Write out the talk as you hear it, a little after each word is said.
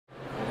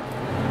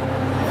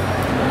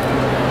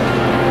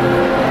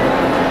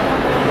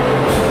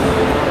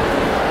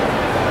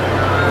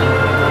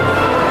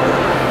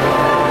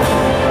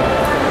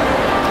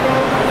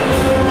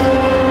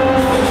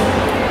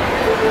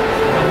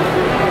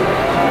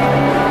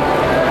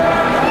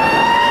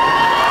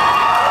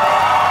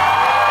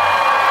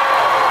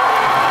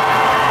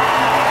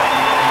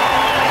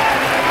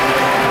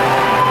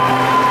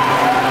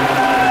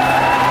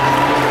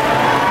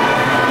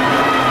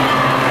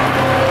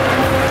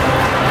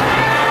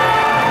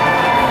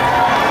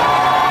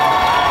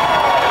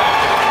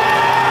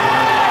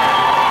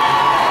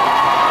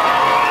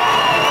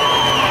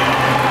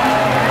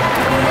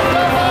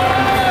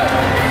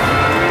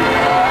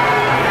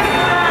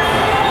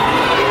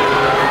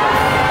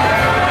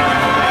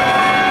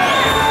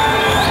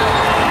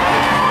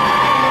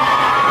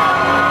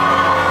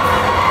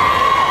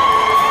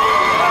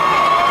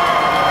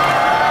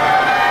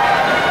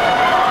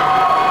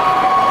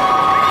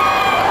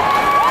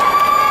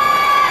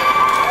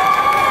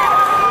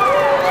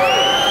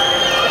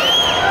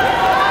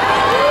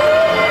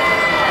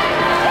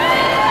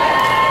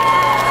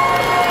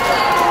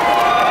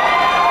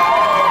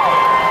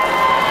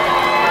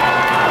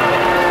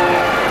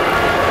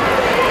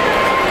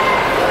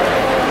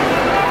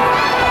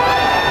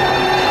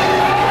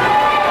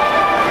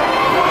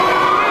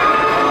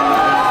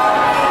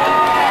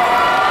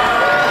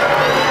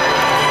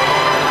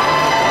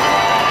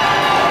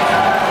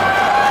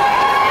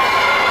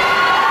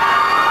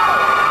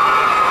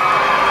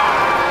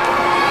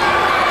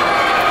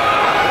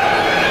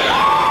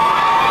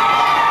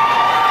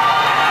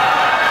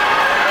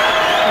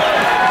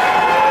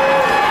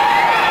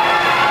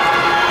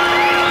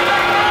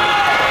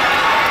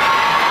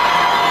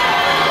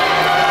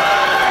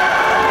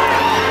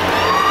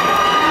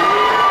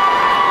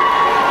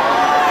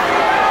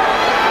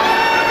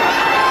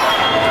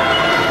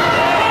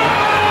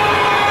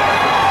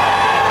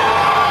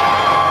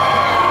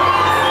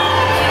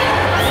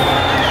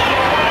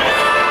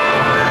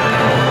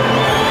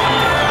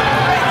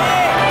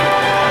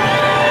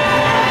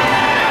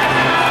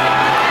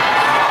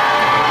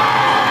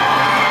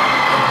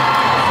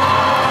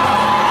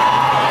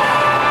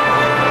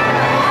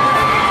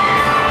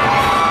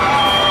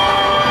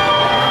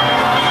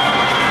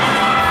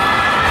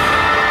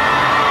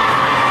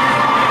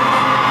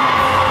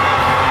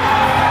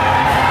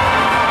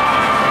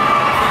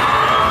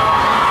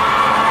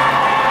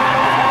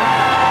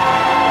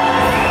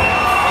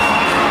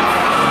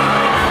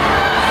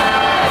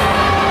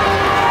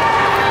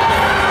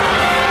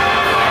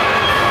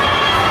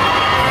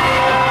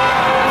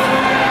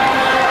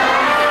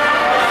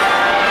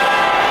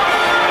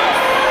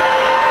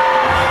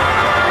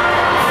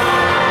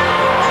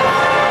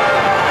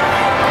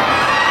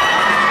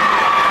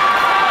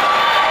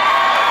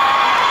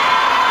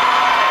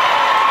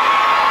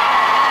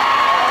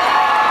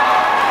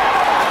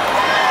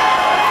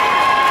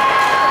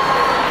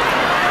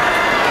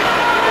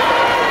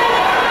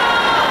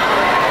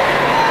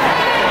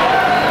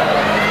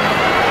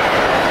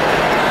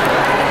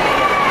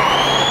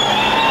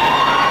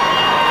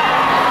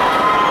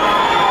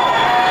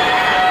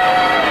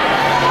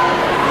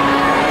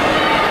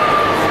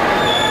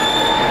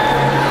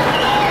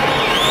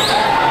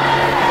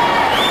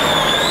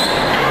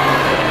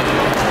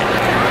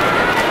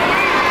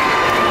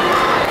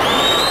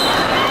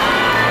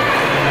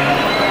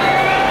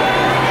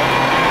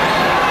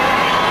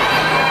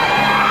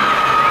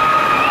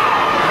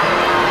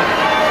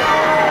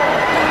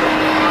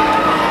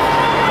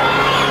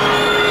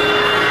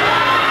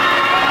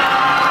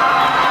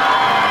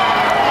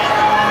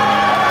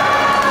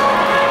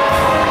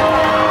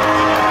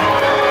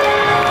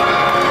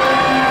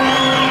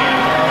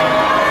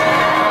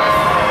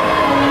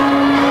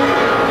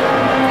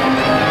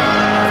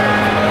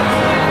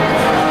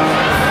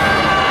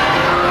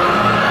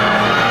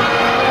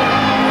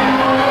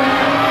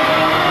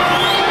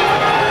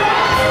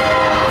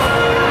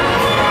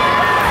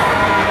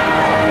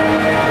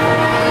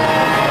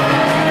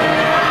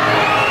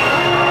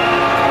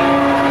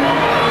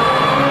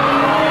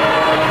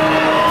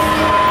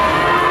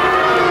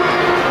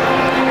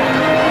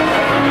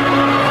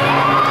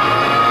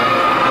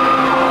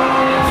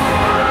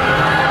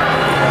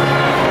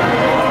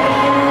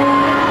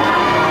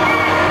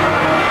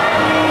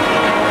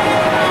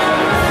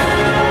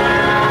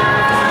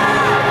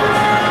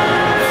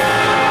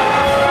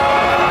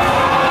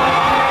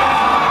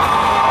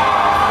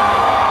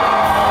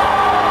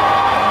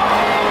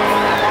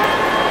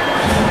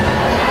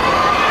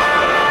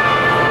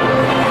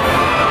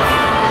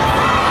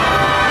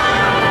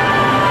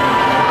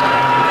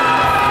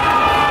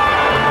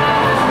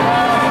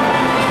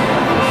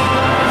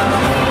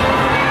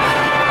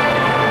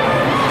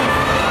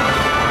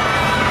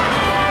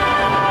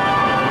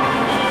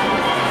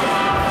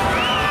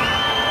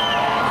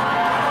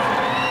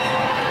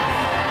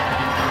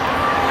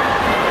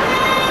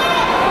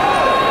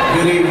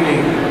Good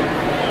evening.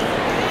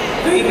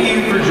 Thank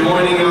you for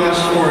joining us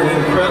for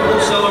an incredible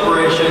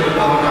celebration of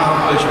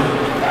accomplishment.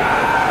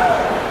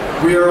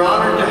 We are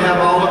honored to have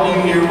all of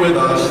you here with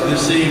us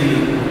this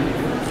evening.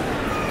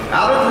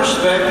 Out of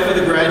respect for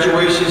the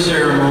graduation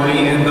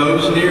ceremony and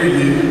those near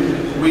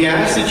you, we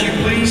ask that you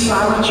please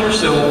silence your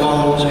cell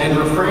phones and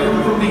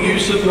refrain from the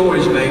use of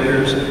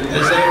noisemakers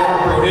as they are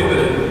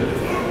prohibited.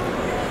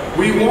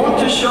 We want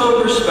to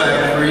show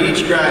respect for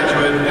each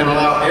graduate and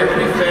allow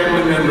every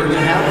family member to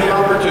have the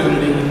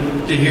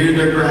opportunity to hear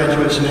their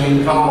graduate's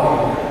name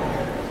called.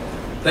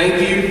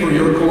 Thank you for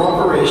your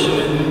cooperation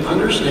and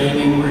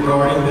understanding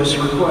regarding this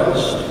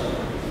request.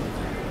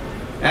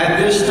 At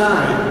this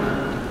time,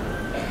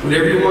 would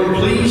everyone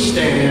please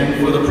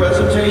stand for the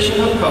presentation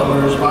of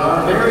colors by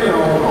our very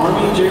own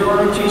Army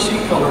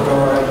JROTC Color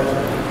Guard,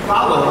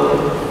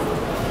 followed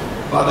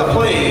by the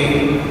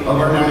playing of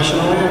our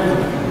national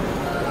anthem.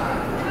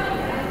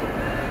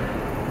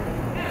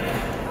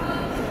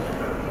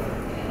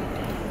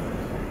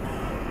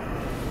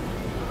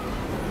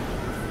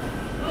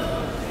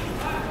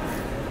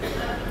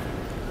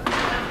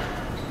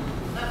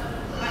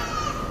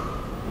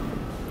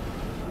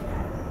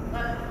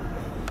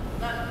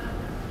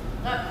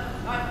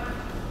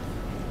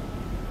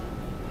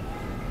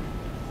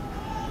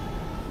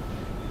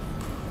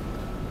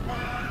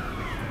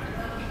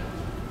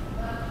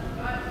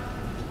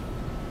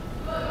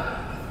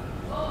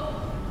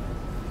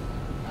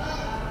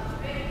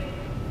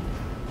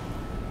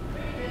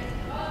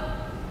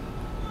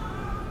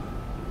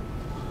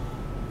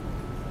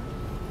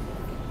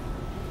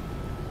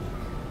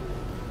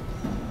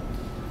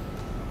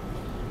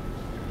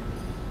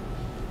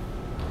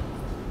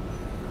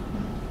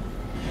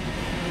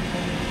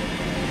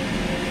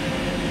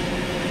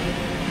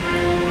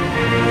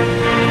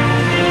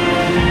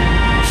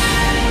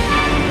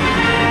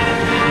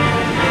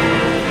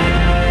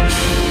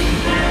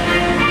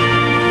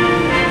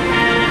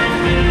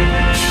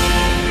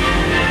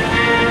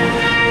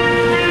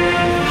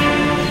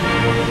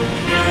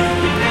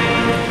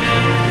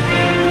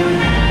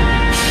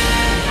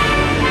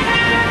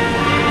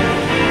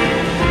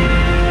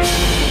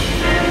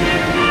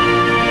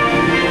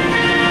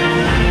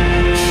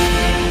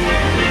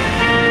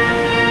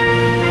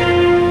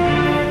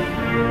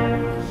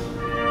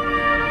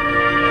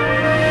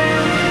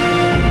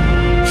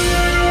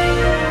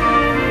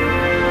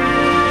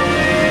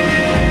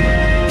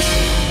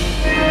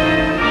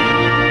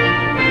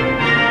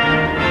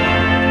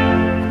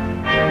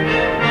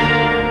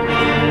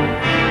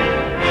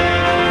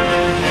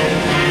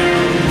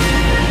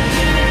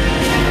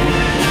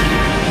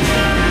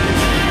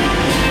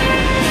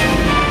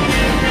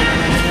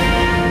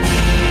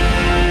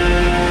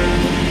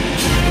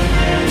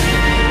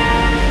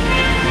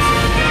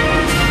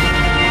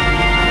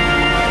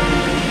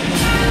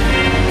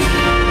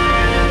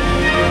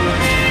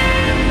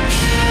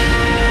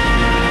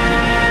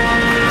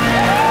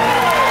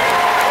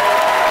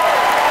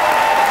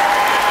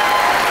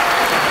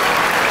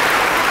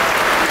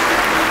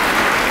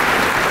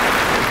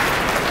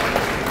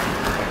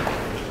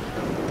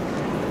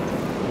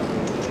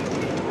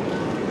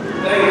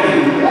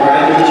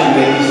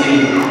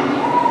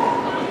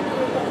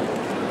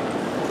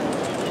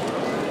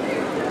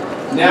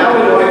 Now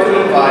we'd like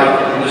to invite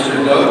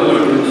Mr. Doug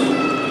Lucas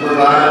to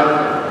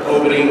provide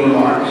opening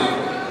remarks.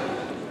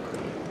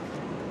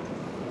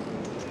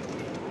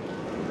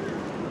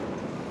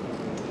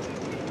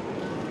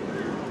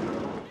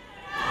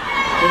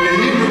 In the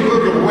Hebrew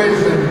book of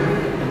wisdom,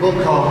 a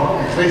book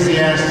called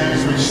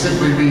Ecclesiastes, which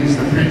simply means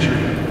the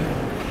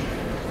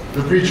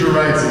preacher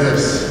writes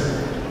this: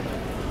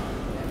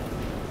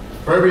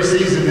 for every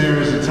season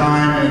there is a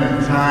time,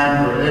 and a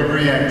time for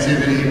every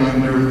activity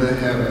under the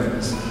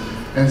heavens.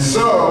 And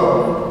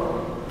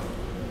so,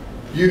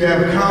 you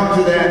have come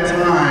to that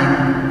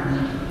time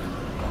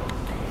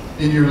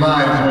in your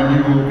lives when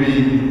you will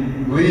be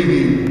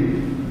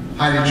leaving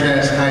Heide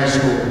Trask High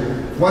School.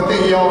 One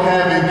thing you all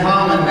have in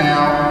common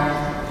now,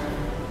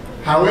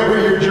 however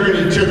your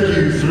journey took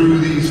you through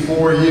these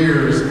 4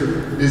 years,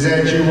 is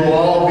that you will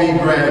all be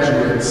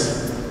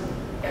graduates.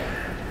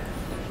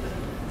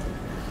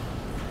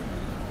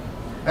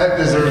 That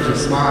deserves a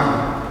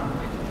smile.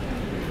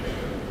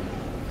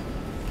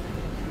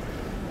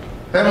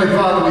 Heavenly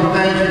Father, we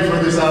thank you for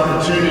this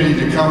opportunity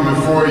to come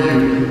before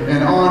you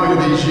and honor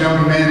these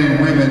young men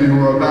and women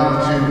who are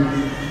about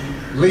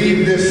to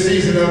leave this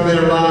season of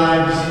their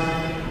lives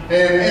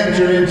and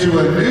enter into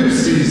a new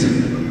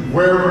season,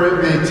 wherever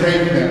it may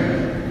take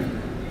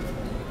them.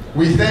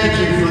 We thank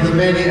you for the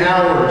many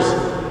hours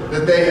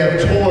that they have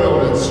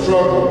toiled and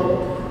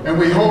struggled, and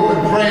we hope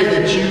and pray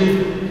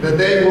that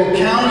they will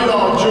count it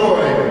all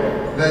joy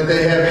that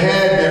they have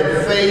had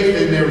their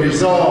faith and their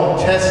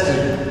resolve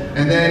tested,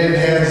 and that it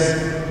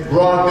has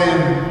brought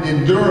them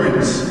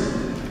endurance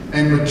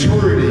and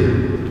maturity,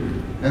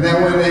 and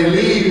that when they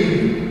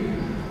leave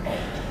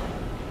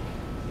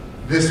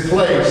this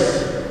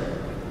place,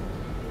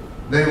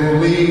 they will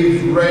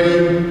leave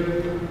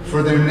ready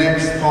for their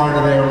next part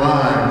of their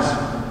lives,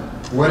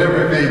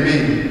 whatever it may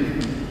be.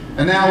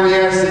 And now we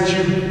ask that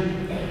you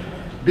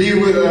be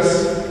with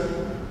us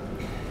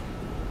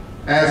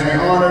as we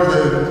honor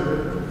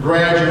the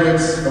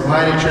graduates of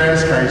Heide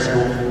Trask High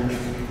School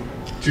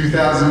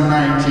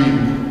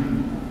 2019.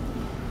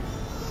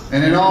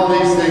 And in all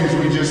these things,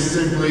 we just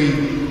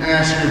simply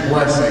ask your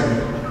blessing,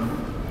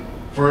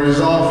 for it is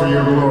all for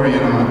your glory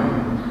and honor.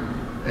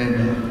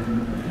 Amen.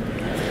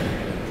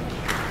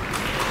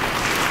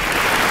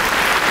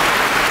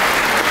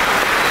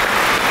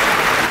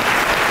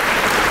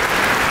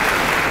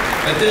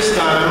 At this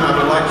time, I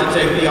would like to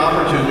take the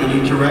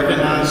opportunity to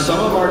recognize some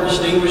of our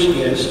distinguished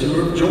guests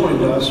who have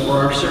joined us for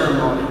our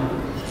ceremony.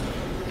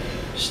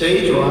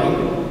 Stage right,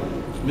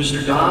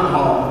 Mr. Don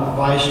Hall,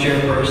 Vice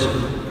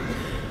Chairperson.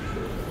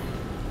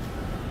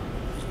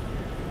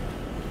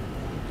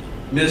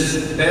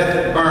 Miss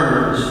Beth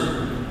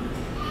Burns.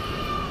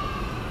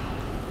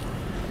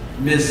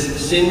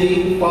 Miss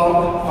Cindy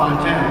Falk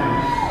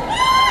Fontana.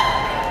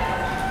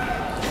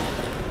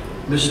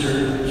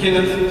 Mr.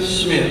 Kenneth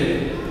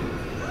Smith.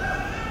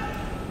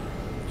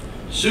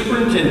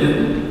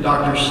 Superintendent,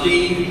 Dr.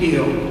 Steve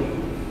Hill.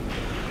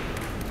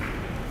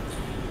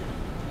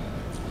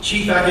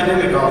 Chief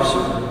Academic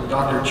Officer,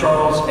 Dr.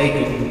 Charles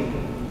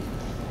Aiken.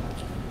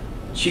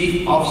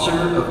 Chief Officer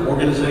of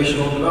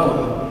Organizational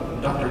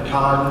Development, Dr.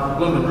 Todd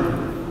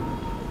Blumenreich.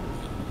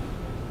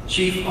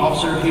 Chief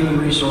Officer of Human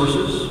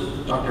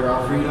Resources, Dr.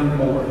 Alfreda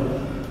Moore.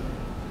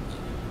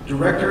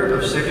 Director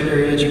of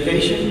Secondary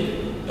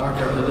Education,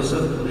 Dr.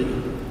 Alyssa Lee.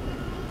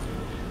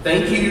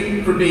 Thank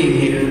you for being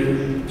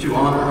here to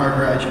honor our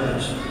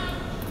graduates.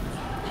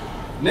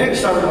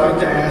 Next, I would like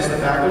to ask the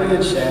faculty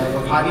and staff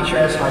of Heide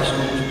Trask High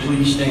School to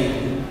please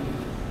stand.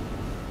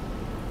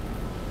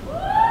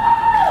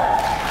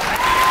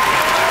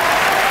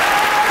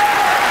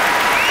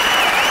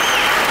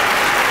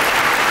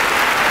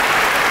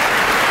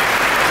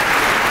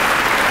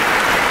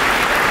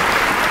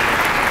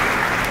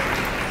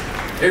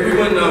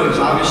 Everyone knows,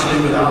 obviously,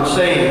 without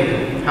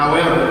saying.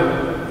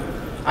 However,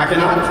 I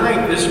cannot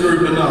thank this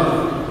group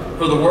enough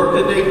for the work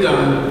that they've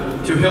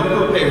done to help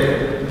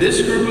prepare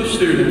this group of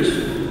students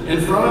in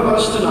front of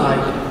us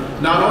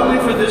tonight, not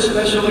only for this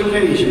special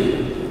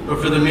occasion, but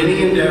for the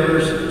many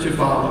endeavors to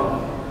follow.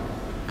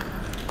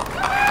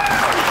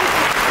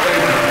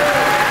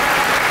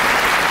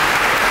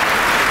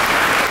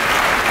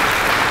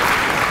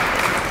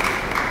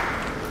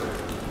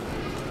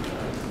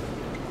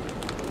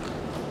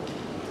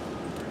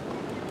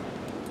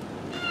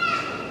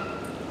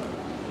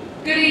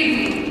 Good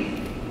evening.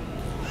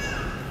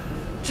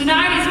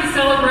 Tonight, as we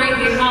celebrate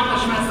the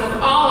accomplishments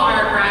of all of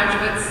our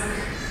graduates,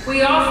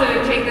 we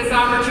also take this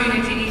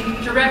opportunity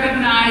to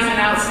recognize an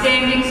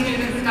outstanding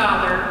student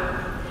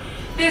scholar.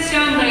 This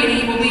young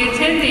lady will be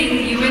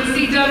attending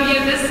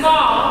UNCW this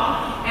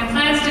fall and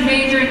plans to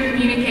major in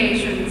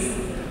communications.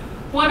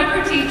 One of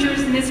her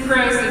teachers, Ms.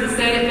 Croson,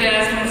 said it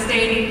best when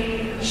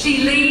stating,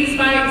 "She leads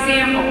by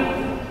example,"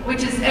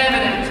 which is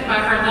evident by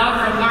her love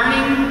for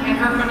learning and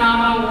her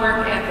phenomenal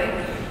work ethic.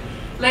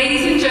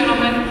 Ladies and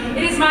gentlemen,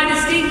 it is my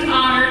distinct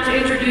honor to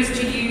introduce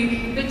to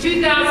you the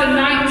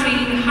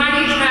 2019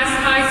 Heide Trask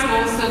High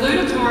School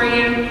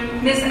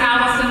salutatorian, Miss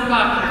Allison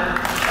Buckner.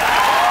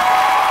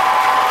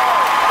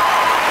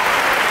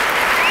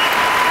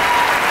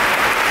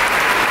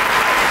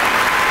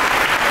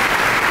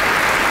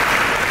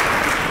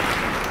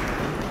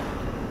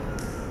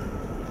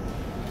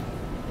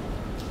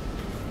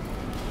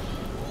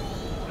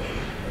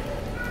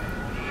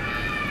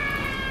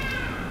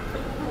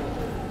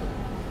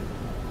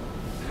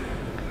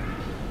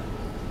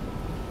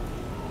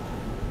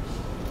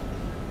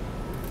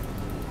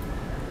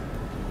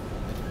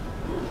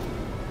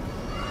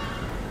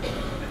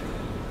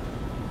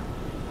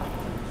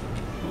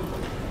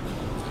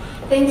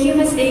 Thank you,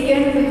 Ms.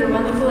 Aiken, for your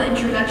wonderful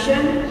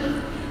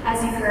introduction.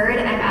 As you heard,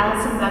 I'm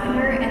Allison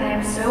Buckner, and I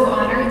am so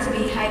honored to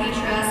be Heide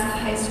Trask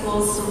High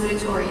School's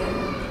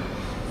salutatorian.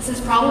 This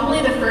is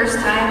probably the first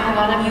time a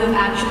lot of you have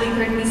actually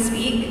heard me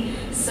speak,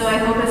 so I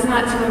hope it's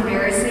not too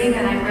embarrassing,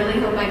 and I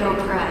really hope I don't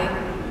cry.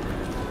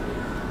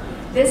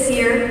 This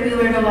year, we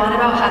learned a lot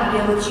about how to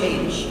deal with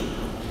change.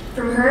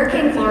 From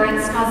Hurricane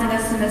Florence causing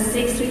us to miss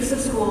 6 weeks of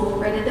school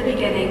right at the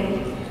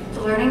beginning,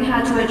 to learning how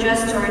to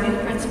adjust to our new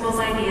principal's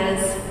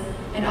ideas,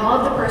 and all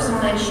of the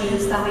personal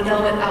issues that we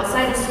dealt with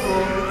outside of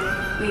school,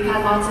 we've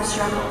had lots of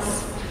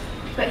struggles.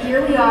 But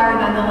here we are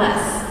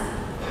nonetheless.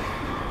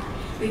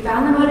 We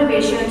found the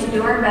motivation to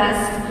do our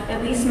best,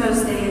 at least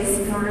most days,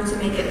 in order to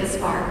make it this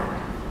far.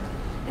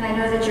 And I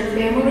know that your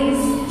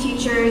families,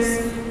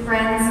 teachers,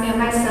 friends, and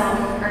myself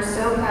are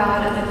so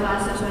proud of the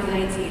class of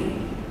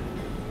 2019.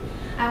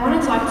 I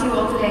want to talk to you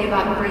all today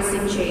about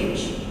embracing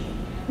change.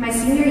 My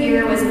senior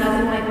year was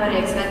nothing like what I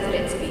expected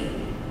it to be.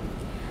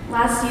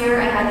 Last year,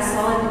 I had a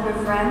solid group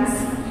of friends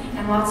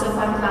and lots of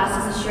fun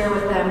classes to share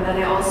with them that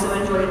I also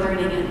enjoyed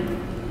learning in.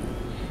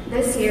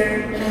 This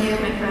year, many of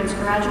my friends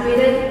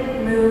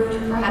graduated, moved,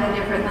 or had a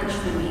different lunch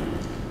than me.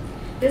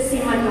 This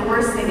seemed like the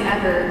worst thing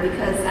ever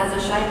because as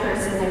a shy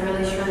person, I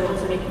really struggled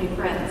to make new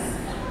friends.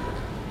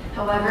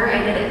 However, I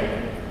did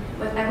it.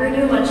 With every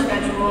new lunch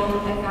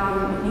schedule, I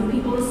found new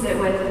people to sit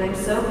with, and I'm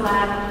so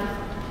glad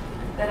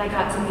that I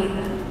got to meet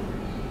them.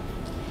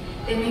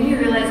 They made me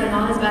realize I'm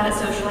not as bad at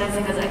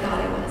socializing as I thought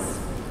I was.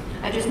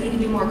 I just need to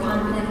be more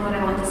confident in what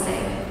I want to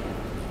say.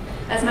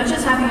 As much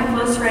as having a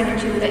close friend or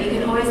two that you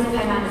can always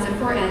depend on is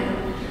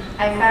important,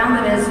 I found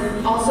that it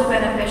is also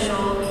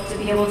beneficial to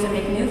be able to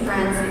make new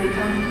friends and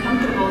become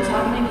comfortable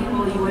talking to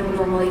people you wouldn't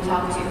normally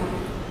talk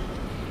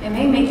to. It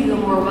may make you a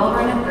more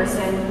well-rounded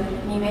person,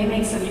 and you may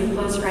make some new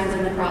close friends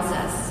in the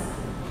process.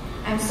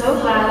 I'm so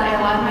glad I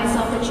allowed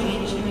myself to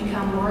change and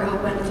become more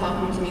open to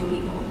talking to new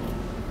people.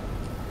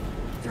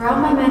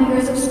 Throughout my many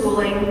years of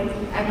schooling,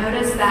 I've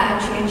noticed that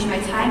I've changed my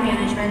time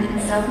management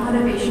and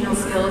self-motivational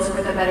skills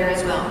for the better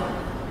as well.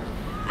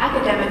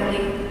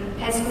 Academically,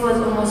 high school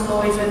has almost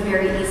always been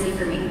very easy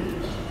for me.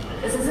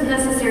 This isn't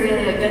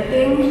necessarily a good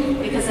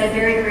thing because I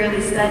very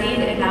rarely studied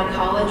and now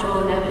college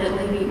will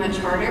inevitably be much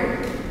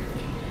harder.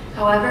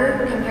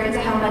 However, compared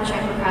to how much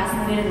I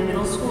procrastinated in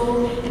middle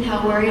school and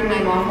how worried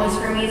my mom was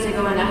for me to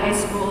go into high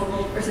school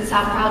versus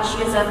how proud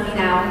she is of me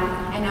now,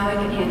 I know I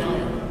can handle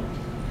it.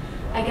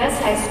 I guess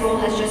high school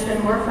has just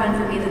been more fun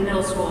for me than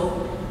middle school,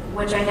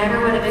 which I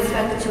never would have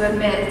expected to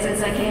admit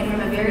since I came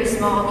from a very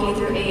small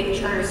K-8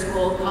 charter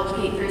school called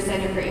K-3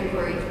 Center for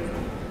Inquiry,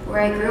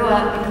 where I grew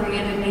up and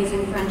created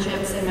amazing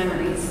friendships and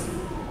memories.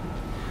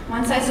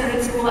 Once I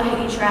started school at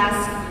Heide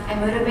Trask, I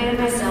motivated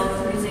myself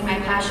through using my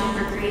passion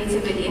for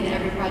creativity in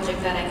every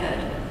project that I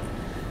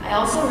could. I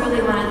also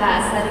really wanted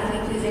that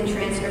aesthetically pleasing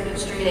transcript of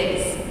straight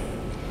A's,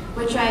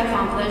 which I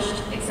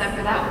accomplished, except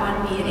for that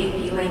one B in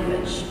AP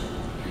language.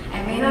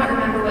 I may not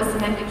remember what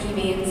synecdoche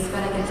means,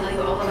 but I can tell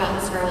you all about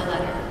the Scarlet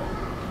Letter.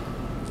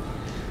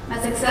 My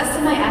success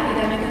in my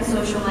academic and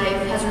social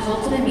life has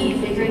resulted in me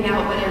figuring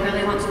out what I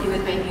really want to do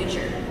with my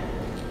future.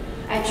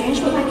 I've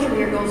changed what my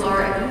career goals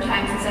are a few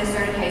times since I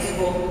started high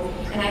school,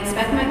 and I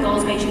expect my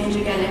goals may change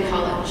again in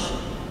college.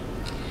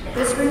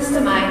 This brings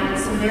to mind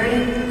some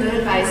very good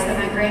advice that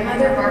my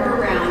grandmother, Barbara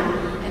Brown,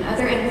 and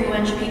other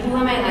influential people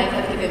in my life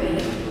have given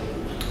me.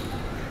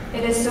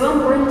 It is so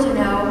important to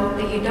know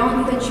that you don't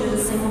need to choose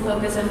a single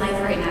focus in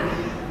life right now.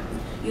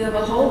 You have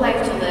a whole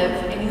life to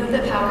live, and you have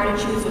the power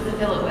to choose what to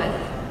fill it with.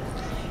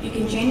 You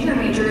can change your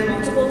major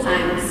multiple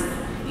times.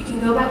 You can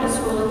go back to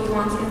school if you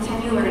want to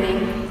continue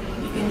learning.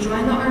 You can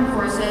join the armed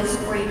forces,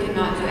 or you can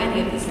not do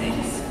any of these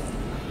things.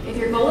 If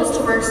your goal is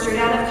to work straight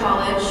out of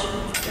college,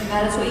 then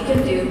that is what you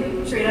can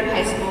do. Straight out of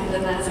high school,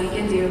 then that is what you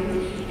can do.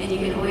 And you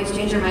can always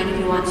change your mind if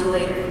you want to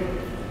later.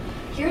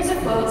 Here's a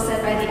quote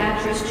said by the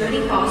actress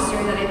Jodie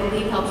Foster that I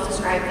believe helps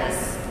describe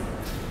this.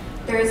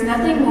 There is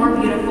nothing more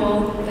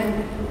beautiful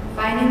than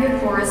finding your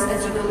course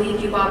as you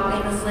believe you bob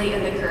aimlessly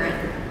in the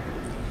current.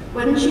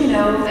 Wouldn't you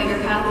know that your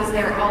path is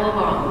there all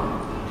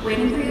along,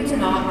 waiting for you to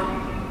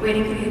knock,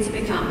 waiting for you to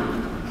become.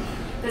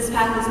 This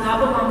path does not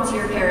belong to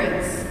your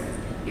parents,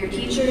 your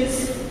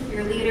teachers,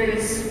 your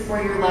leaders,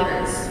 or your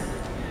lovers.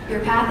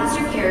 Your path is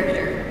your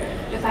character,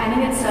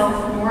 defining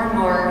itself more and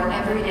more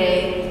every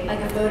day, like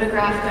a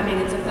photograph coming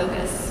into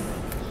focus.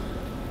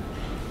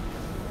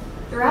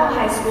 Throughout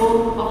high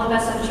school, all of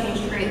us have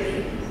changed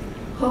greatly.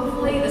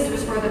 Hopefully, this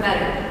was for the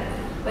better,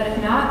 but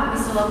if not,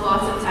 we still have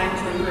lots of time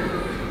to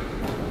improve.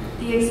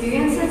 The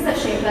experiences that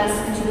shape us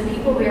into the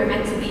people we are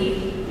meant to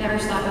be never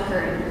stop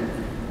occurring,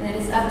 and it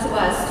is up to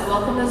us to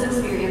welcome those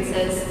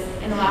experiences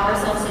and allow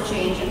ourselves to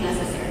change if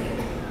necessary.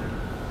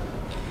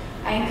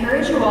 I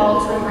encourage you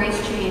all to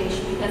embrace change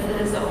because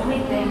it is the only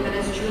thing that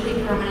is truly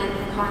permanent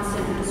and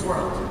constant in this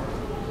world.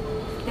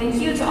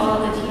 Thank you to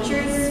all of the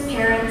teachers,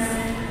 parents,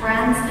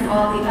 friends, and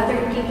all of the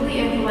other deeply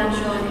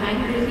influential and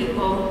kind-hearted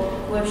people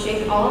who have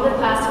shaped all of the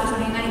class of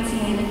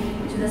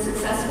 2019 into the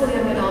successful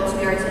young adults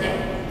we are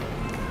today.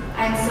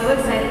 I am so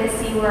excited to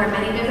see where our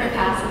many different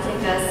paths will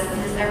take us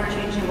in this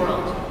ever-changing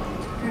world.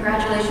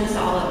 Congratulations to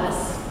all of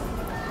us.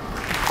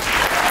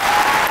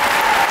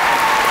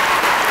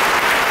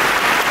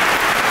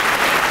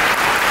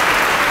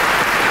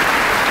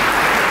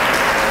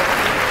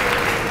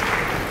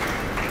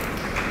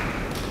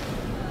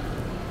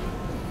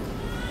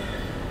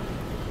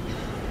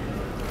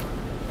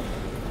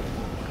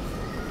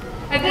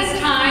 At this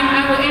time,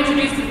 I will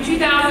introduce the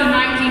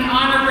 2019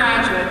 honor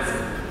graduates.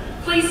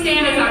 Please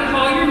stand as I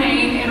call your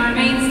name and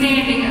remain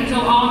standing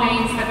until all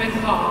names have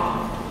been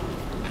called.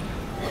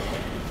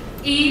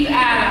 Eve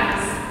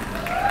Adams.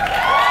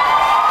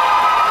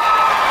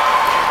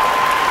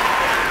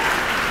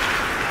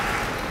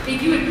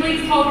 If you would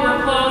please hold your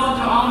applause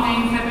until all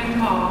names have been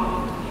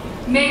called.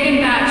 Megan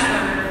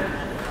Batchelor.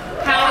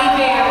 Hallie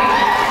Bailey.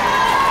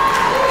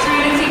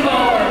 Trinity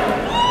Bolden.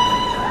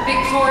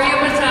 Victoria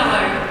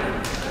Botello.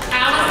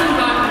 Allison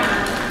Buckner,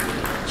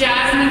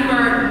 Jasmine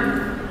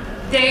Burton,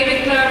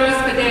 David Claros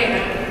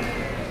Padilla,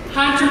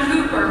 Hunter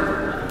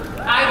Cooper,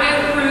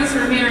 Ivette Cruz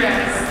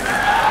Ramirez,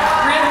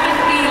 Griffin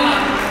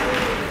Elam,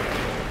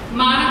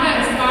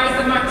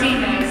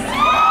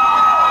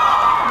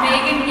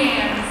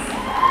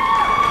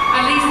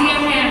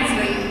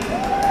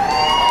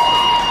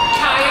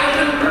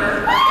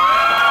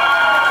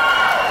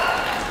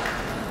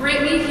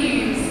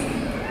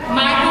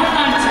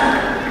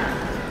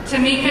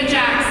 Tamika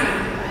Jackson,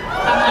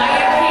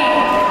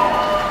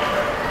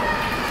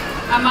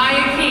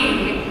 Amaya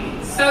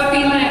King,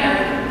 Sophie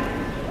Leonard,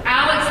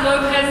 Alex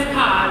Lopez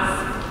Paz,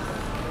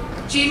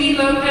 Jimmy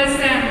Lopez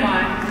San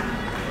Juan,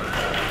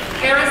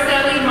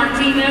 Araceli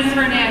Martinez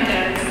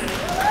Hernandez,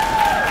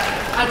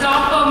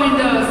 Adolfo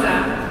Mendoza,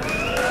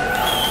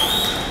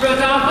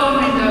 Rodolfo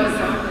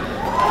Mendoza,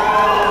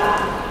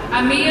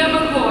 Amia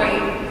McCoy,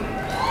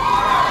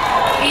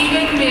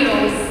 Eden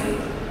Mills,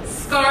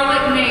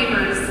 Scarlett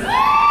Neighbors,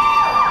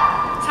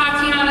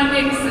 Tatiana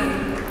Nixon,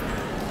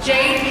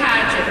 Jade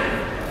Padgett,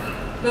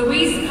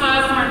 Luis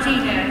Paz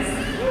Martinez,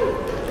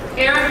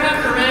 Erica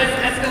Perez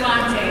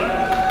Escalante,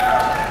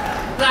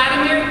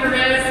 Vladimir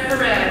Perez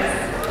Perez,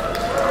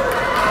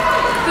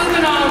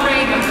 Juvenal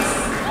Ramos,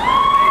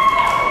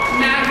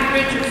 Matt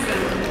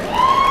Richardson,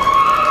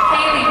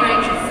 Haley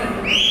Richardson,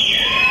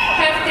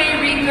 Hefte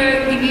Rico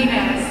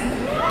Jimenez,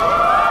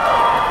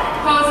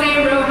 Jose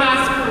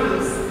Rojas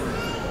Cruz,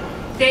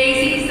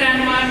 Daisy San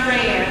Juan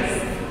Reyes,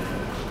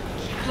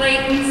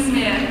 Clayton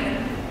Smith,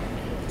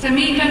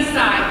 Tamika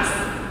Sykes,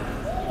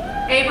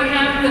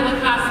 Abraham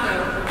Villicasco,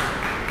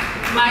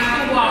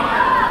 Michael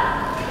Walker,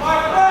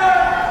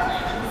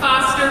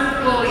 Foster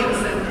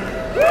Williamson.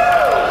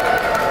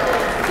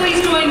 Please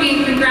join me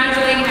in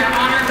congratulating our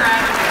honor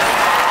graduates.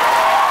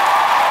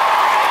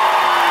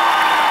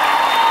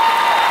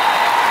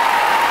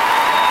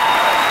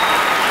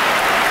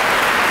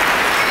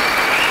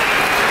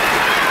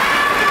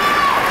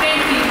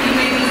 Thank you. You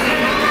may be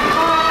seated.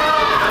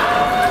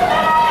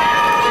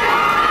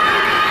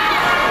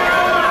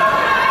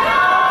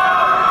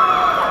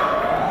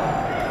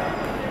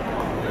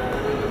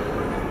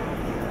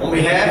 On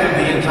behalf of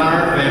the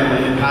entire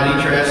family at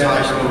Heide Trask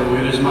High School,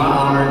 it is my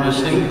honor and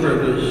distinct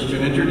privilege to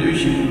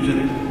introduce you to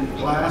the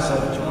class of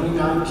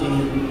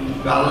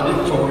 2019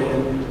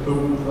 valedictorian who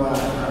will provide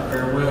our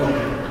farewell.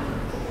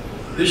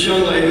 This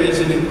young lady is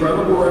an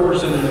incredible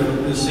representative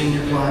of this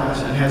senior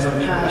class and has a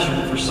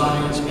passion for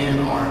science and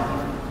art.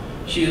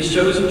 She has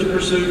chosen to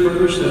pursue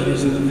further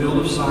studies in the field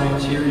of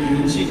science here at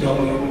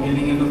UNCW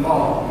beginning in the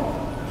fall.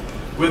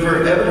 With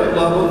her evident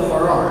love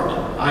for art,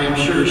 I am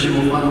sure she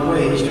will find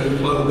ways to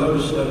include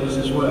those studies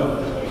as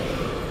well.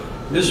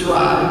 Miss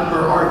Wright,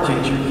 her art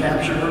teacher,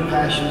 captured her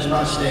passions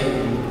by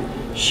stating,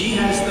 "She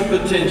has the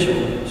potential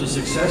to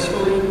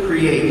successfully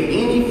create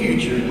any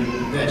future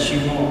that she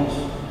wants."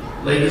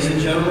 Ladies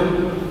and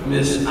gentlemen,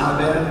 Miss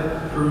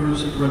Ibeth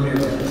Cruz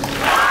Ramirez.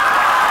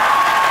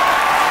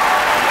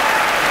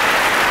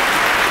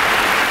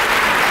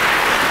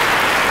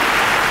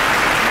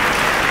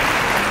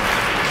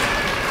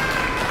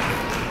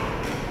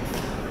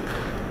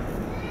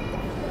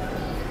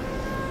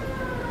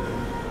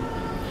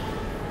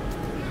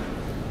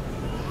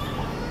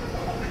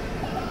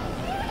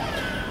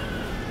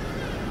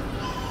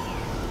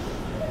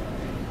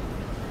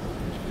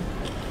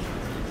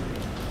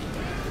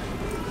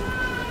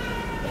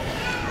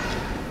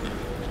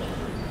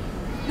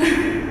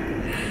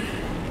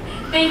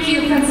 Thank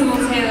you, Principal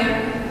Taylor.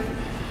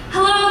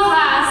 Hello,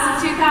 class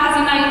of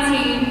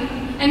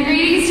 2019, and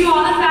greetings to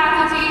all the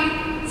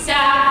faculty,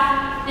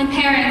 staff, and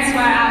parents who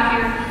are out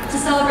here to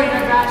celebrate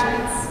our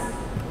graduates.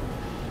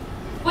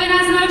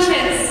 Buenas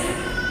noches,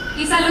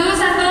 y saludos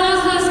a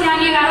todos los que han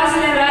llegado a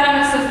celebrar a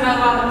nuestros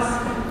graduados.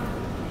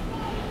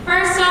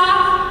 First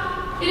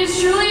off, it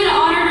is truly an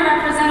honor to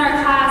represent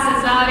our class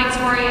as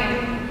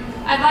valedictorian.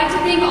 I'd like to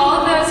thank all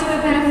of those who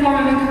have been a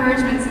form of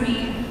encouragement to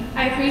me.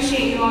 I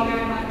appreciate you all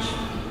very much.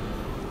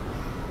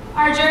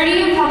 Our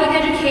journey in public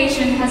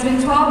education has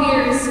been 12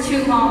 years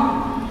too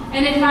long,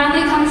 and it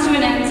finally comes to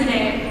an end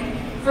today,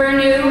 for a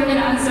new and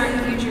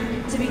uncertain future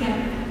to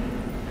begin.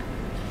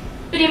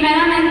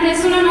 Primeramente,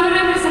 es un honor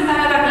representar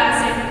a la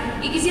clase,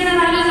 y quisiera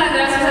darles las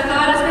gracias a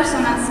todas las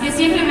personas que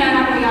siempre me han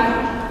apoyado.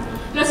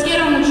 Los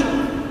quiero mucho.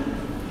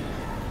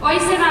 Hoy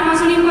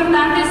cerramos un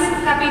importante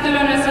capítulo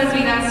en nuestras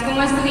vidas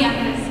como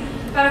estudiantes,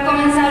 para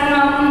comenzar uno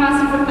aún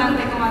más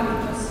importante como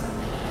adultos.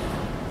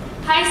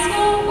 High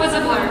school was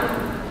a blur.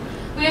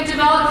 We have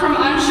developed from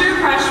unsure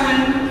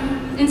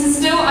freshmen into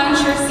still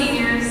unsure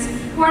seniors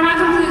who are not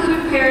completely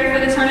prepared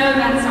for the turn of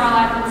events our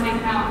life will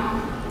take now.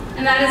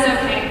 And that is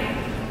okay.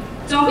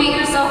 Don't beat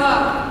yourself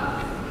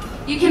up.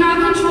 You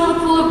cannot control the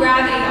pull of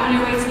gravity on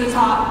your way to the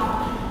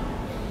top.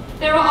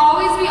 There will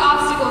always be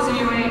obstacles in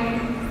your way.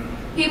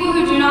 People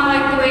who do not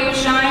like the way you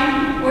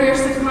shine, or your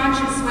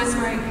subconscious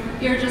whispering,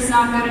 you're just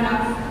not good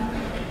enough.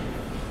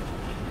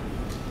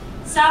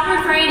 Stop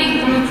refraining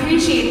from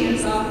appreciating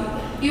yourself.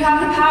 You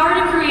have the power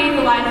to create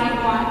the life you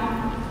want.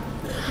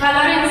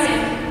 Valórense.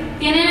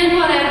 Tienen el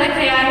poder de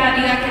crear la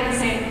vida que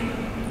deseen.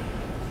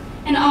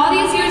 In all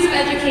these years of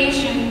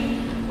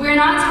education, we are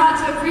not taught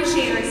to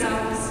appreciate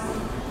ourselves.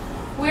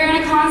 We are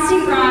in a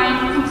constant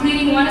grind,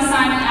 completing one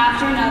assignment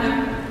after another,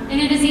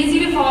 and it is easy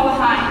to fall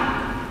behind.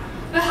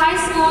 But high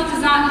school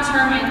does not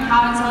determine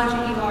how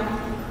intelligent you are.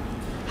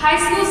 High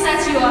school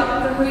sets you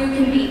up for who you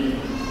can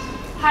be.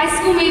 High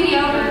school may be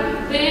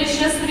over, but it is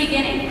just the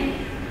beginning.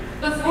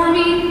 Before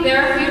me, there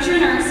are future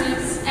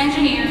nurses,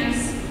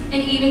 engineers,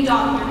 and even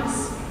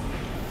doctors.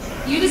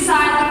 You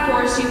decide the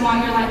course you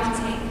want your life to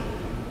take.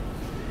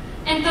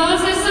 En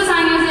todos estos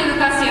años de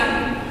educación,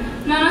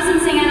 no nos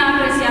enseñan a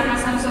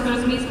apreciarnos a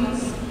nosotros mismos.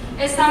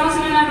 Estamos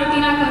en una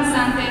rutina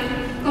constante,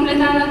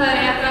 completando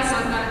tarea tras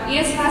otra, y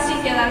es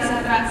fácil quedarse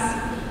atrás.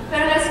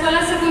 Pero la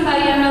escuela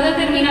secundaria no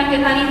determina qué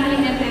tan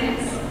inteligente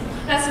eres.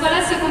 La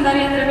escuela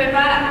secundaria te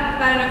prepara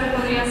para lo que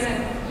podría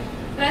ser.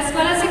 La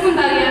escuela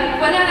secundaria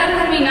puede haber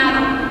terminado,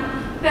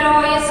 pero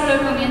hoy es solo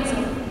el comienzo.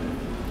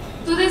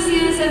 Tú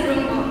decides el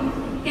rumbo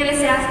que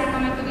deseas que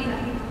tome tu vida.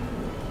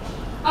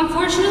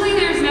 Unfortunately,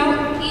 there is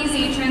no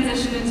easy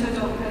transition into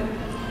adulthood.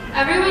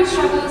 Everyone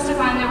struggles to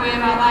find their way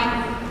about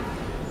life.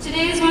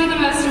 Today is one of the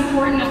most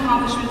important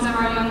accomplishments of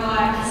our young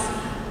lives.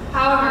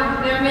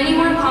 However, there are many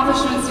more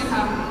accomplishments to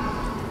come.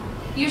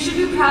 You should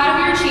be proud of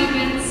your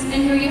achievements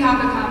and who you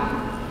have become.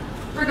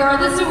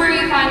 Regardless of where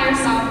you find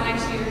yourself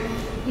next year,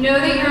 know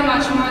that you are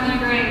much more than a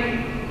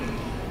grade.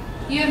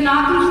 You have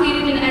not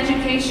completed an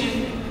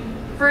education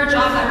for a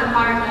job that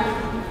required them.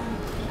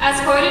 As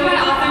quoted by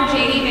author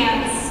J.D.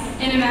 Vance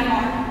in a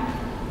memoir,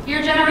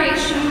 your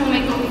generation will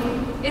make a leap.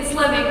 It's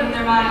living with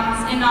their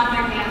minds and not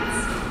their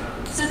hands.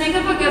 So think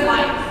of a good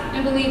life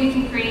and believe you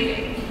can create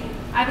it.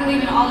 I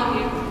believe in all of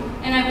you,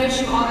 and I wish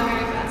you all the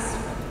very best.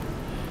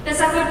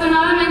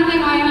 Desafortunadamente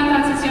no hay una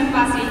transición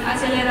fácil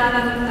hacia la edad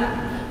adulta.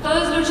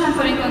 Todos luchan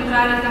por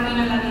encontrar el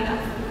camino en la vida.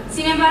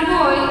 Sin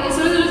embargo, hoy es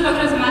uno de los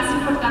logros más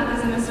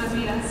importantes de nuestras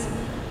vidas.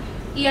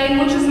 Y hay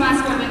muchos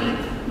más por venir.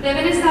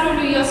 Deben estar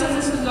orgullosos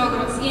de sus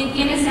logros y en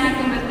quienes se han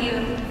convertido.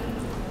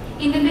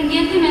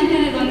 Independientemente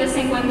de dónde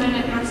se encuentren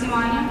el próximo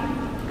año,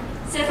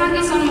 sepan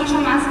que son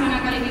mucho más que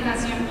una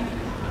calificación.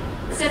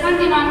 Sepan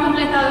que no han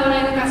completado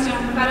una educación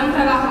para un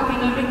trabajo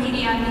que no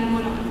requería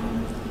ninguno.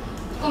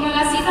 Como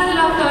la cita del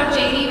autor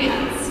J.D.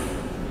 Vance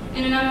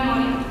en una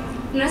memoria,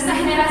 nuestra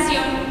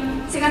generación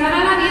se ganará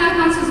la vida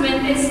con sus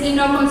mentes y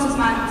no con sus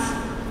manos.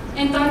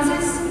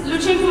 Entonces,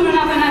 luchen por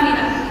una buena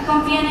vida y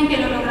confíen en que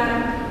lo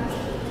lograrán.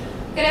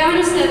 Creo en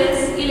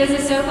ustedes y les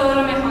deseo todo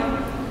lo mejor.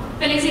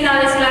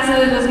 Felicidades, clase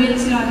del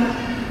 2019.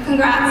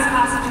 Congrats,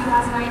 class of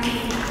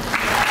 2019.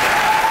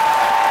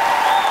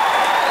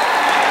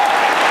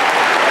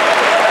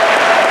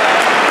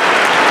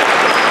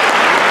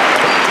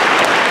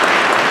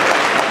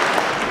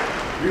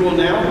 We will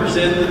now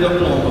present the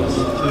diplomas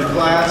to the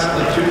class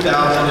of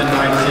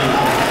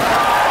 2019.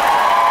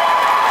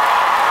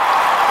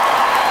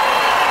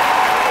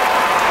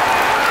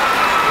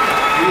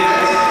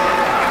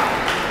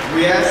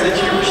 We ask that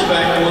you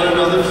respect one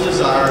another's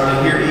desire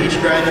to hear each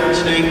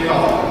graduate's name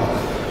called.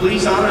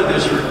 Please honor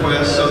this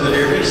request so that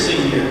every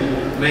senior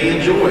may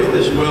enjoy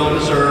this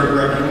well-deserved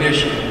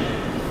recognition.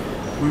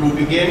 We will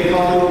begin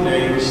calling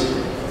names.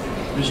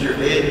 Mr.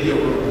 Ed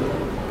Gilbert.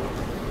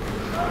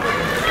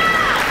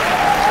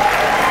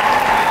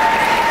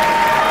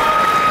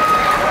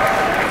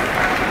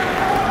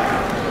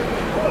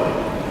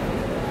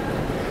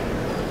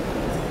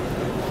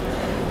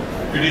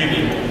 Good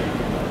evening.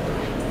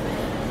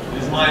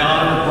 It is my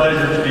honor and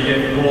pleasure to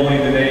begin calling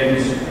the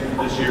names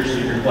of this year's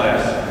senior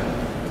class.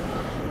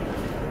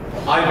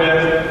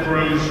 Heide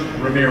Cruz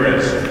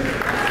Ramirez.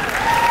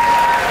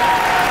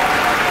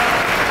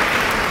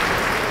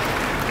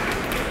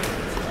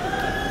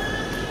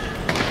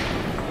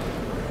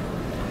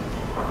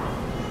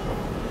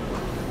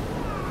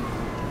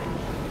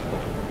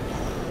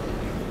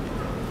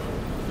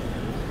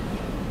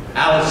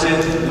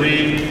 Allison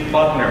Lee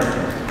Buckner.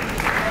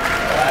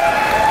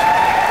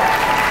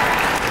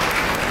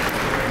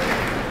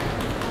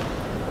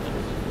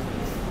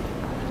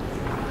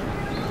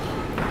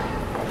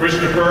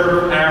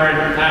 Christopher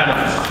Aaron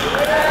Adams.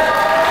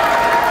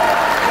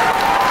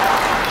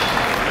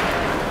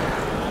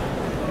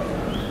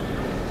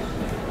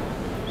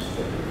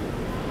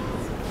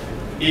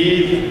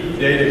 Eve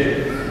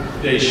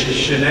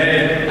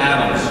Deschenay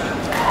Adams.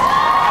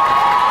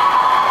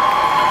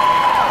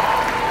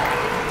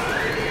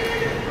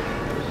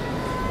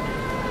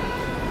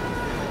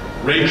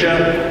 Rachel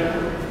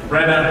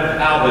Brenna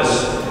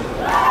Albus.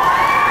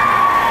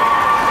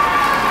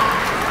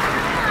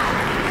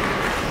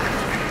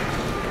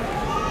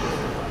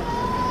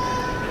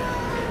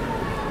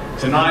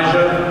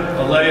 Tanija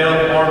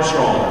Alea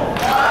Armstrong.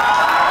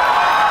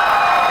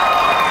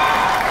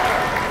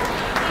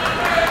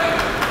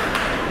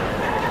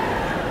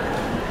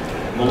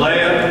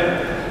 Malaya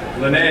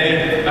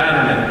Lene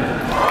Bannerman.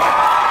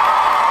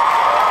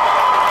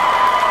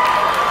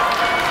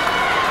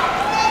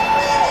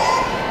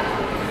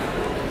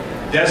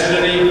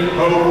 Destiny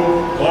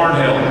Hope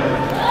Barnhill.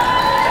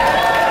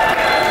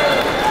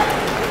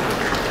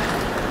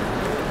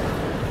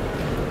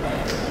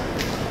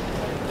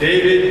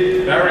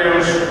 David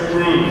Barrios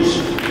Cruz.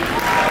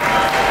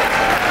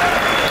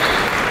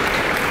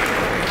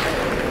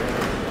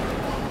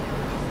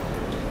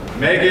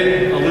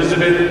 Megan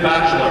Elizabeth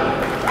Batchelor.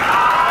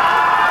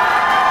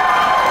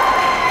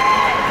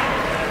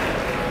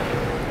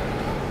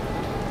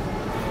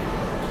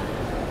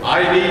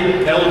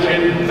 Ivy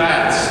Elgin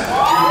Batts,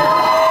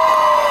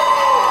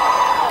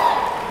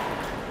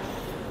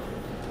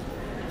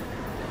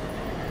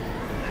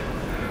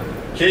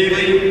 Jr.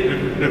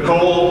 Kaylee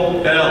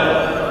Nicole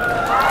Bell.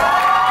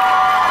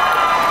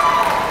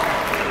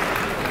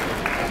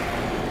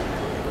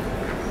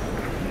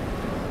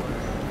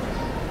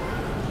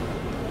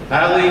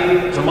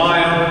 Allie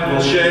Tamaya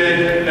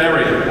Wilshay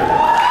Berry.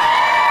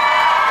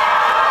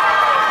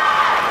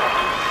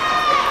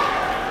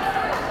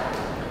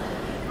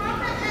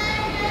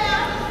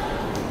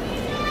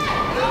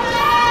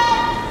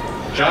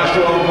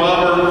 Joshua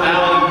Robert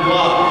Allen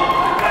Love.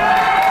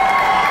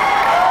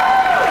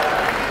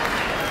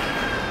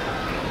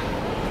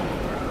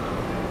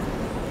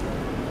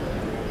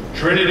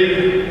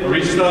 Trinity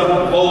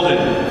Arista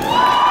Bolden.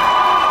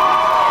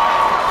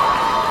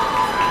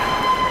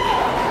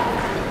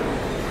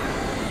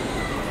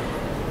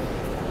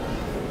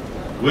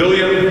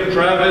 William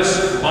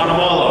Travis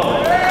Bonamalo.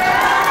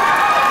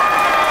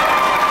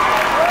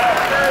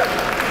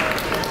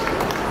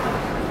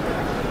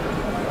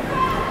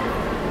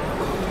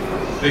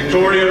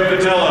 Victoria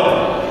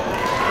Vitello.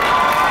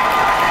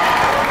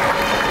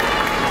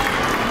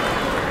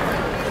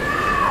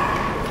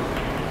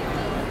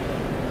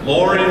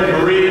 Lauren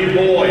Marie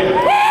Boyd.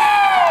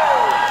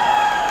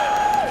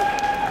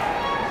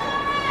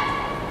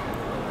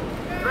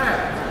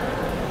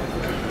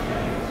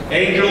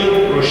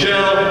 Angel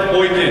Rochelle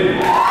Boykin.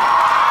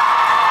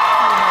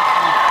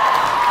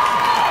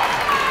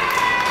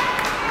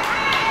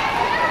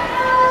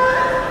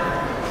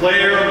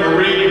 Claire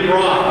Marie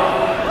Brock.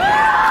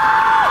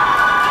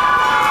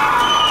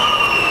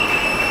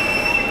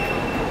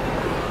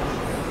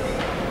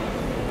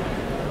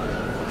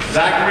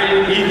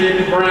 Zachary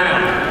Ethan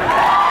Brown.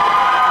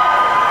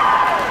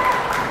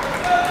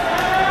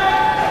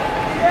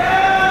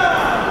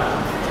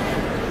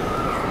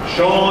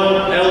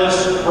 Sean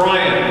Ellis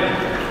Bryan.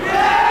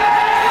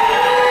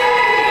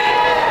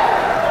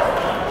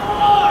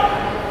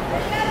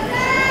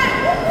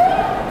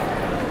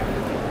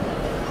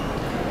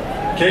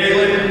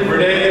 Kaylin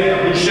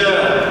Renee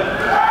Michelle.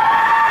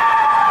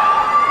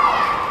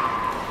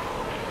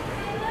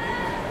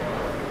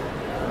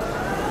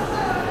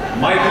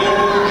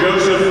 Michael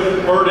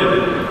Joseph Burden.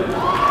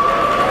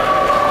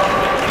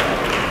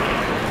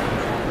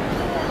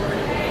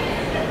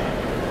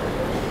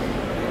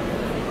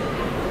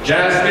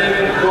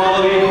 Jasmine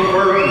Quality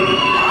Burton.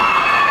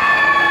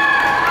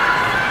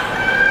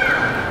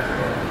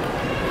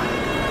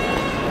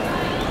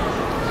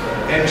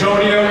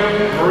 Antonio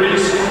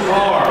Maurice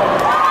Carr.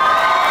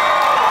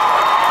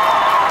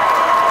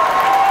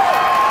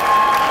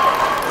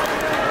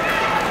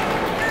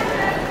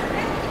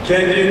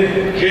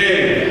 Kendon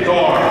J.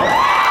 Carr.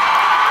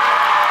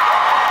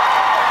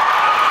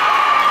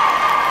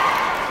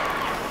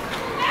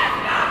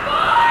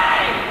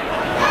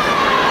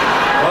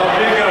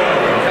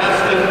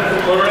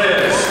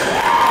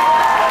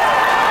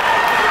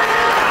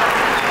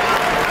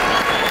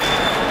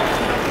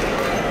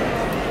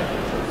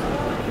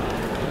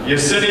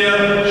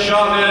 Yesenia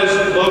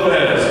Chavez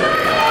Lopez.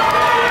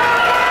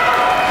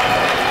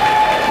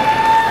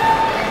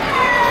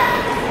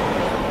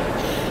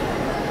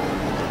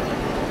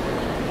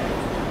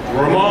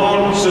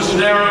 Ramon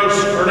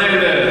Cisneros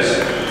Hernandez.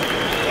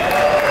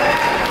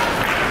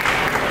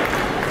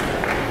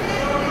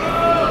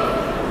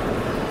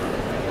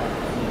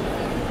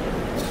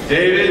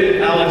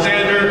 David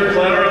Alexander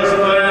Claras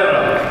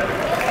Pereira.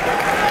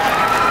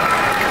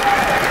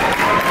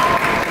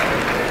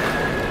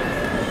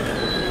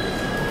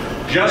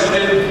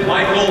 Justin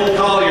Michael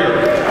Collier.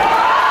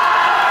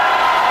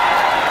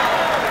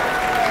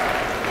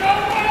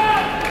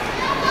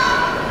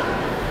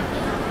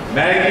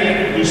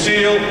 Maggie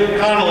Lucille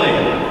Connolly.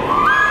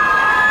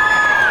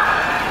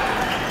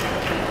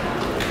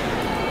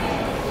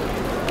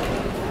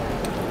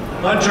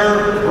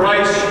 Hunter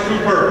Bryce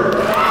Cooper.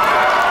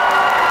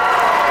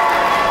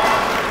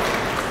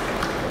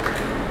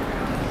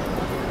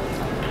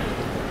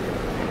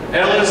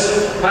 Ellis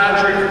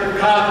Patrick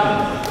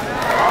Cotton.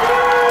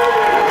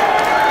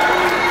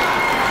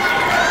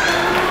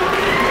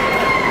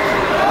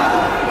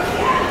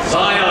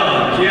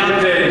 Zion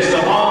Keontae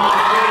Samal.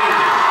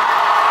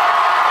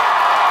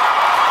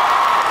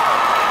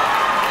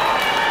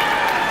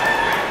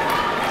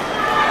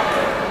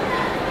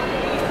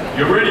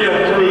 Euridia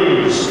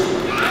Cruz.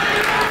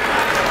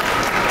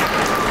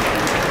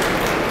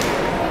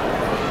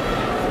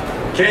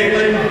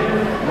 Caitlin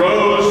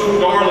Rose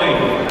Darling.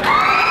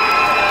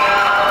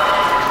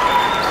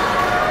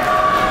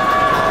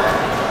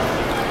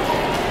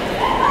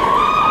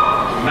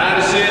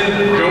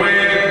 Madison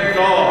Joanne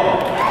Dahl.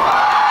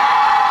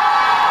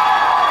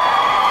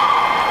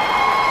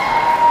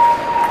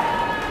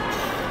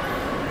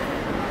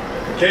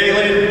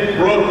 Kaylin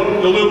Brooke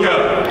DeLuca.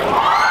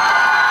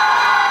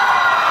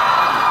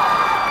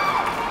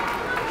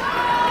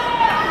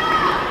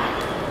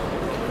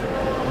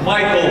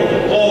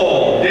 Michael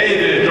Paul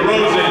David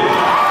DeRozan.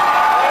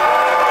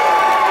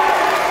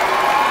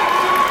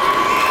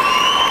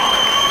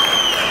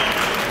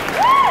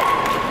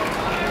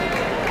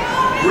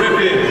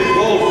 Griffin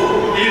Wolf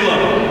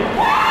Elam.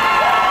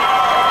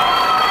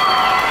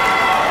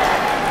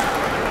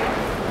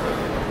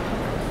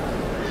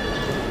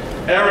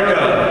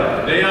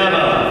 Erica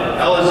Diana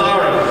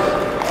Elizares.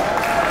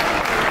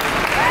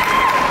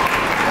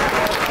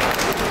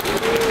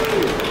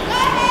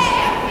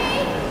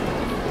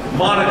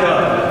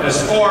 Monica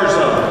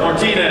Esforza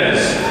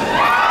Martinez.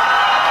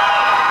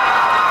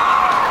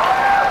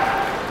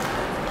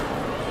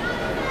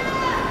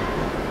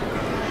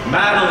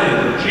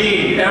 Madeline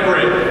Jean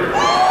Everett.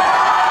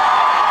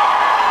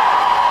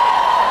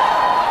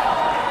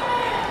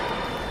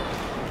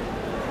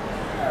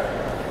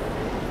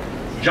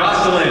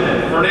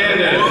 Jocelyn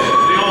Fernandez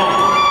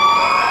Leon.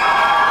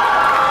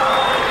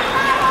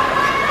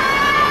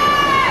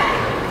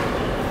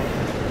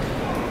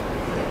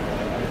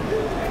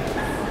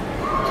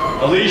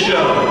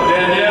 Alicia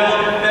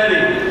Danielle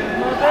Betty.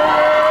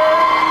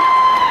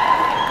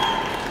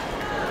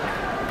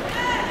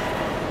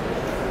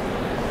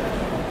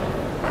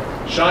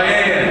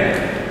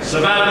 Cheyenne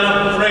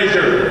Savannah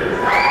Frazier.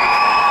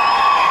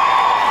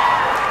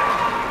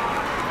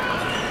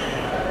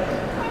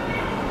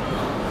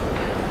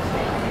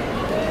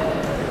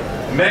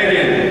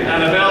 Megan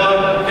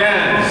Annabella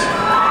Gans.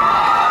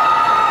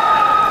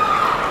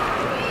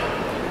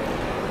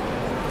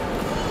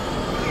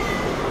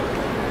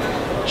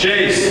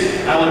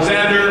 Chase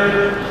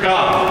Alexander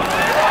Goff.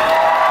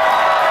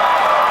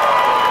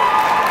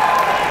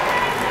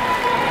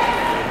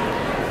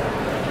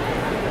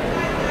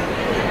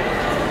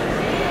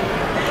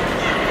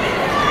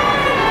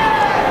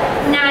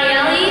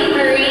 Nayeli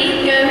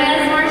Marie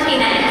Gomez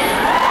Martinez.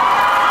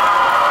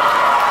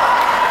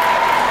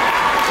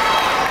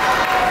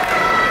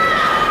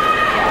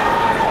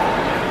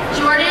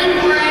 Jordan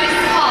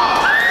Bruce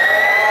Hall.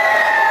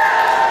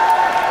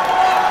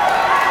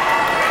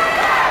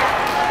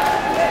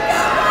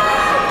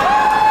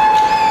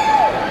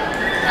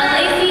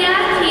 Alicia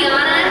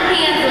Tiana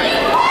Hansley.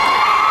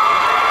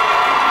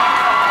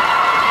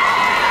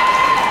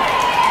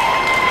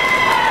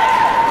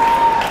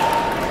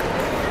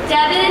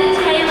 Devin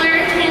Taylor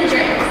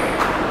Hendricks.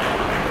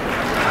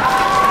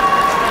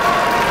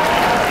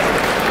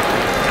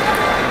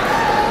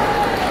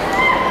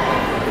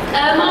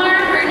 Omar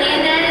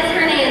Hernandez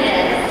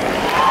Hernandez.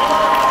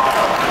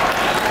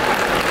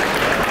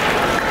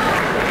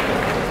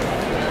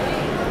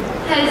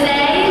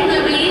 Jose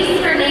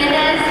Luis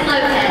Hernandez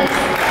Lopez.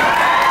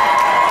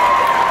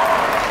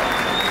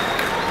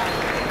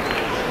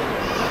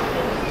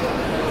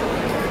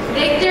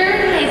 Victor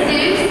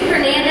Jesus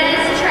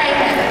Hernandez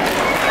Trejo.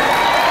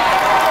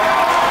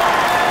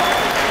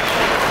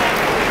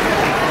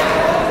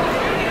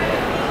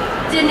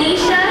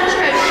 Denisha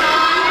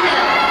Troshawn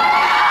Hill.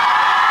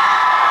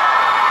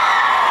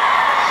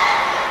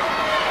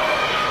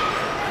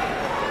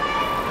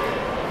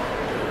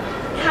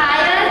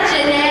 Kaya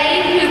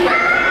Janae Hooper.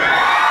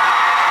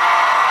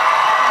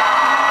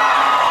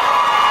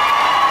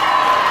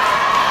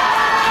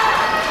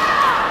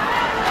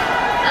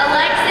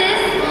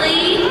 Alexis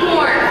Lee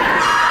Moore.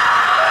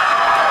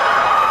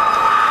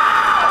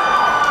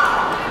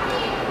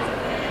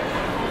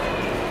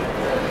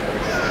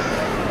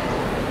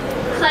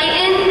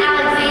 Clayton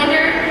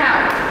Alexander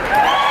Coward.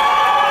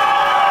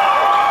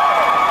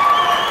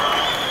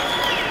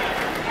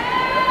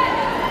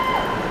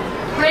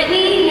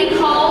 Brittany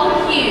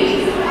Nicole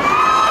Hughes.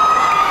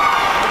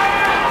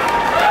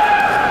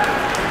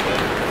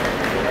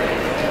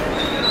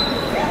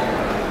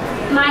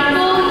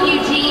 Michael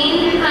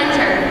Eugene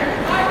Hunter.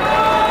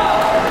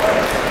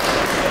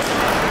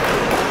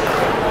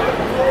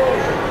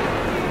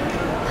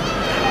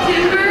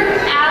 Cooper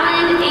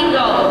Allen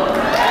Ingold.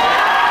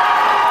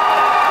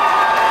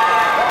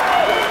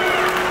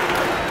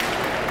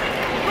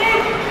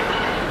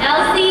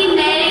 Elsie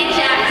Mae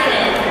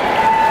Jackson.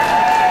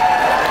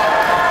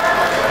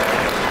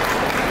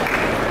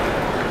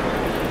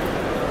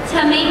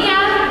 Tamika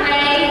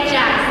Ray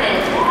Jackson.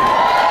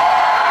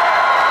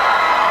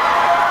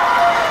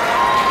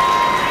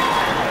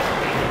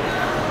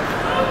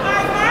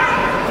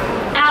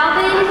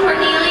 Alvin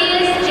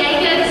Cornelius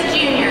Jacobs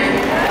Jr.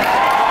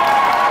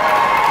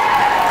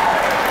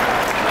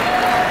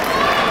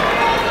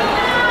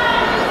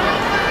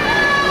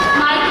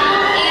 Michael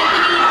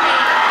Anthony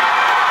Taylor.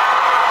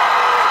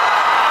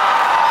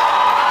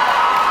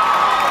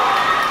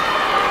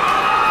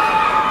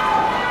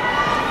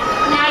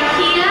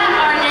 Nikia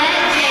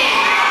Arnett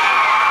James.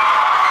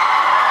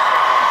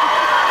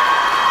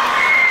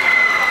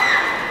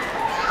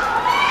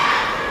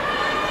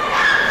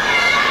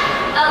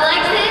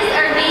 Alexis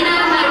Urbina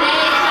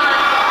Monet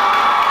Johnson.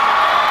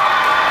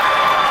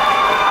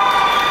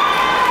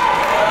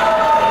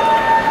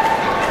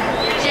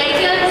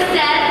 Jacob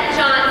Seth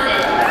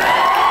Johnson.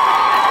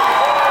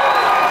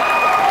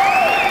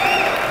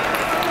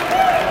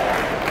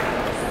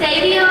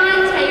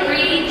 Savion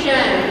Tyree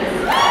Jones.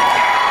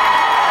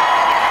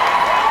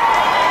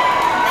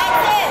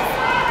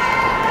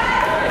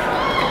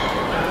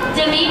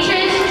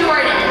 Demetrius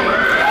Jordan.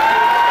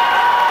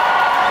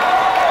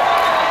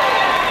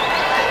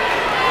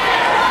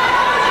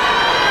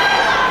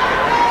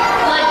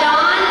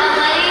 LaDawn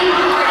Elaine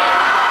Jordan.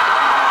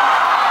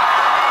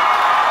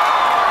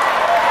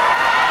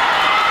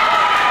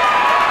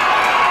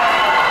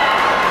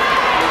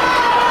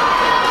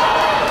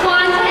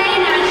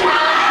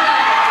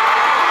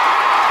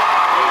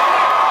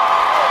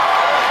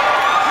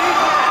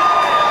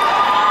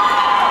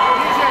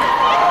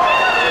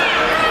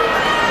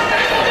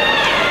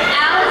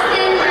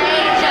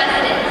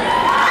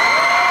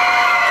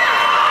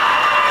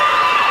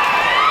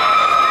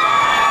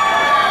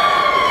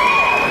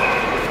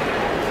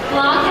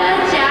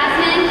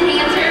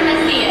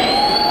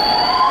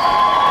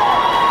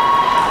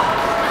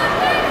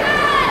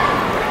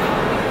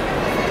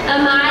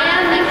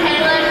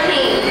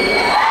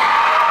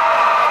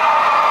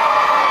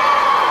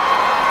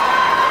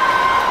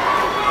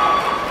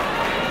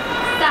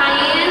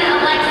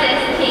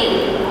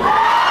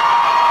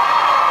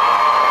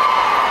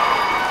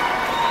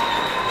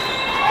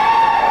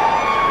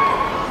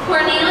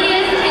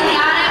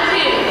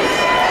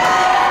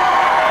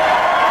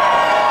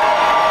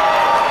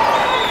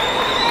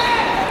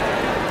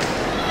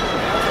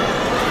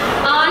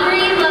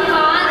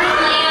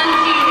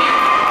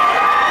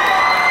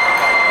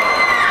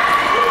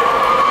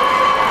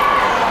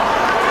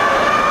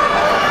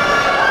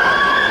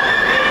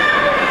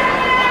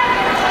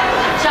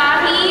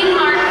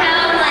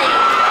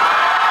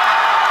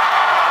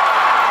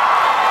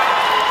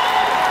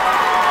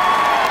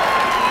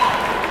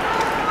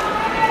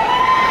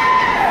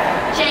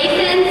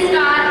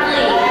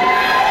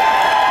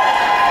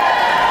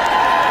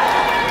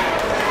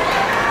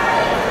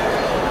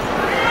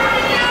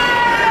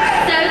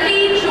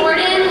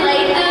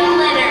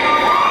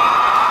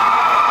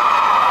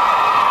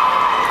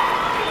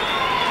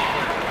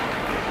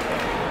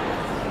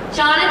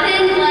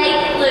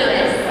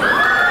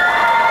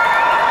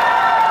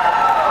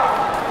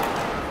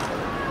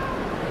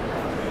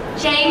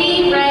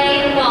 Jamie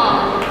Ray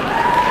Long.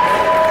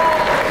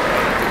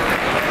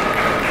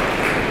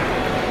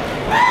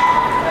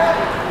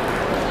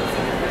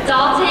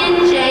 Dalton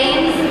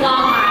James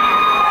Longmire.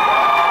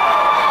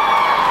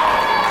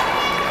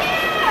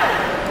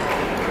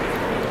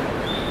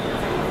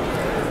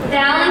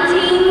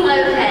 Valentine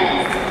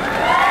Lopez.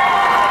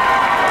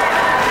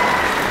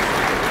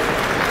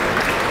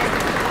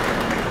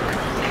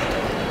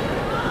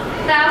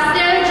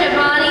 Fausto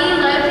Giovanni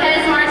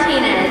Lopez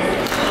Martinez.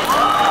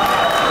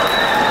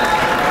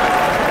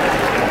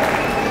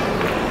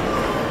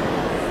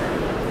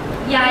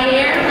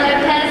 Yair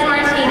Lopez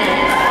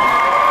Martinez.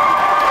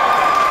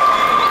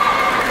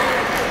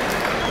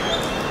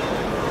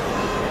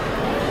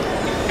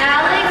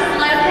 Alex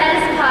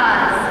Lopez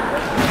Paz.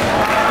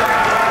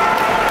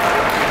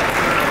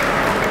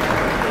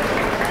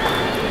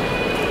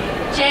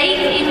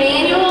 Jake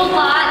Emmanuel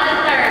Lott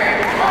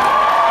III.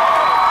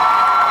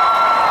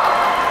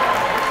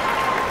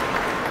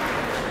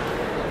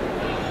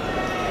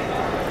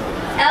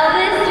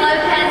 Elvis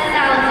Lopez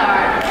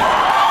Salazar.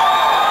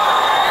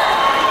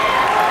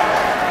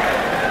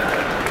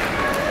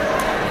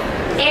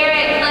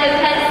 Eric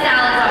Lopez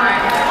Salazar.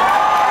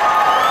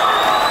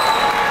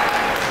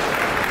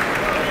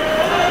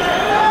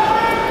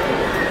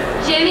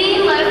 Jimmy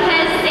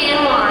Lopez San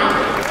Juan.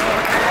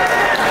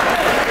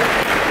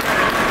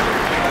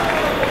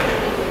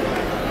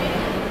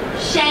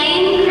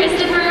 Shane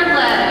Christopher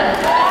Lowe.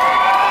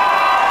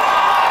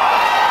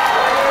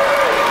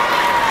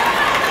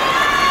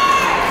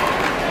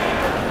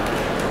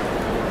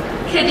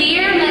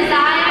 Kadir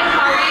Messiah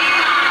Kareem.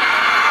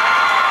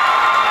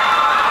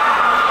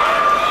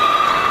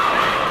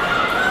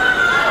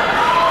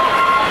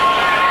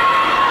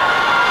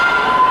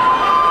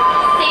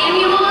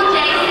 Samuel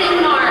Jason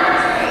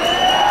Marks.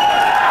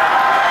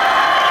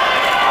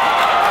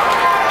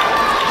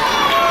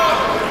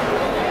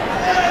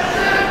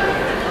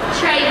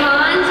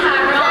 Trayvon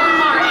Tyrone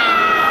Martin.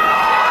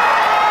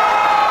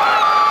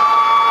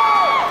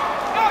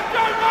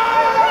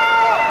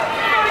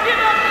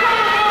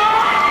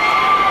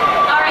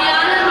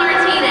 Ariana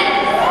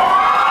Martinez.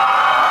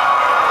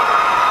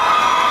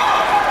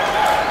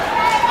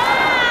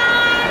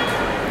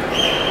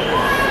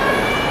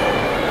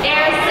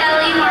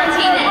 Araceli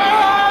Martinez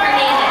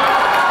Hernandez.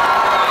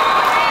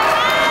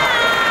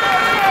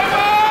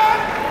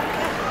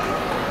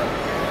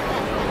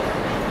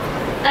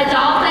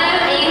 Adolfo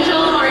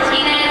Angel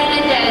Martinez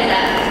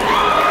Mendoza.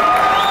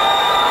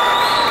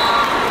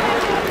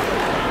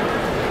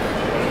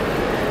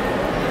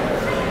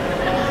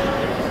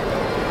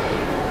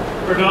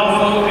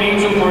 Rodolfo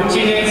Angel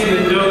Martinez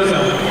Mendoza.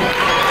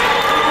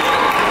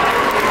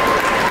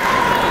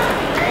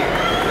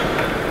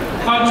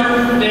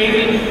 Hunter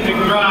David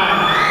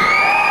McBride.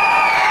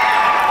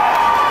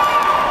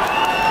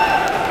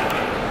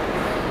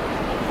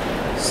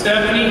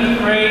 Stephanie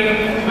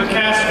Ray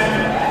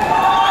McCaskill.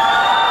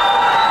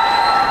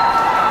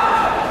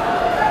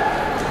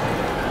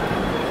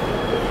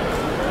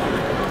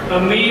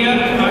 Amia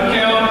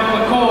Raquel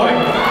McCoy.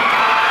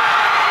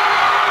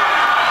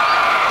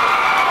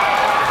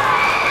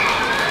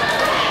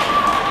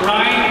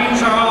 Ryan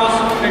Charles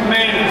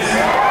McManus.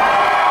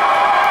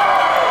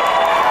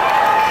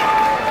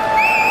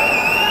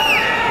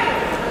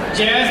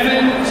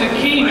 Jasmine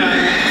Sakina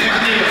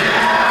McNeil.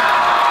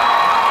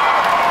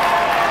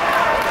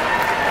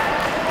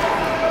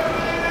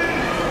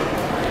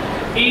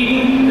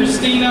 Eden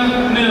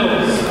Christina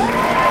Mills.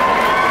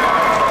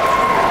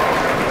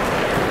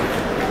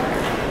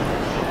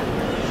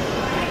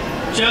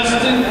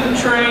 Justin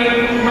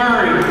Trey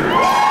Murray.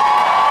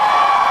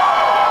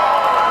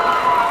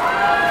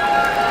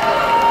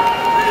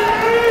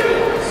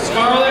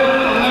 Scarlett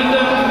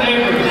Linda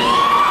Neighbors.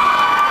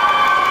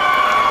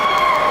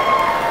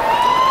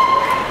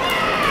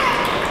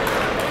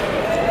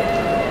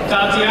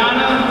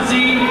 Tatiana Z.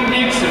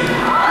 Nixon.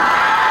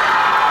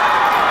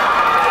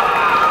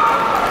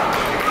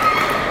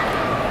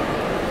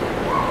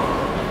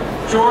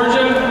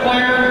 Georgia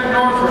Claire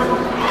Northrop.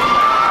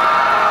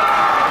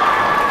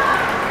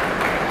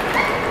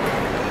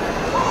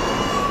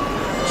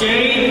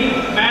 Jade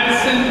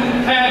Madison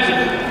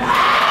Paget.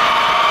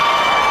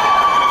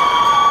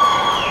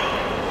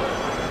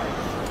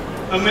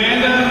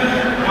 Amanda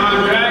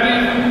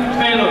Mondragon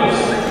Palos.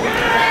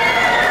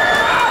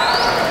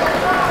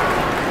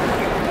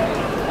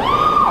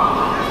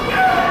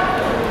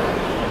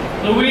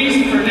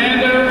 Luis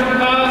Fernando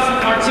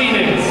Paz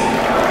Martinez.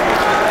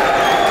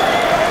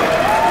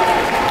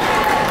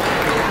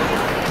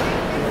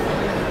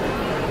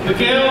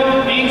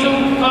 Miguel Angel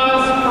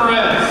Paz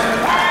Perez.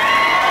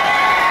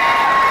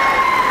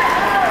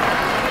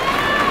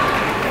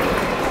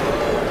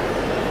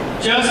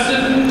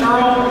 Justin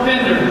Earl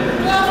Pender.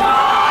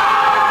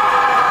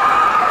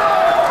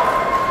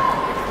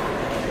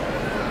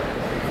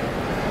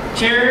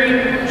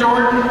 Terry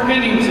Jordan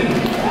Pennington.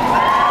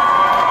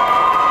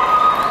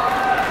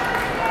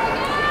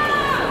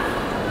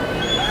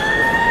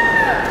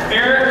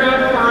 Erica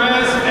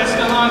Perez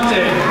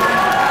Escalante.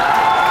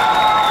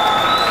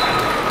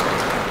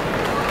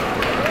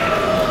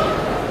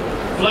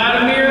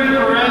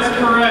 Vladimir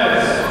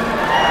Perez.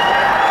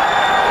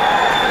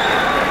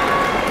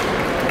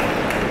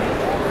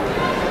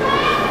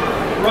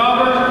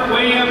 Robert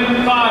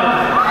William Potter.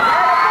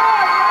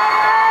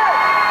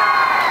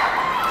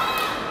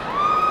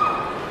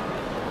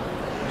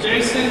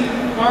 Jason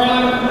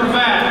Garland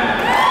Pravat.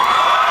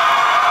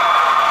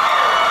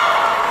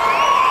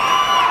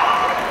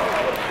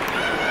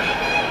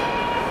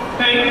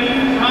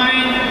 Peyton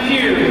Ryan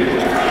Pugh.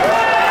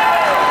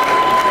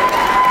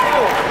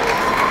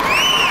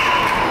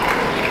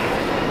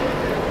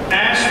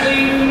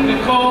 Ashley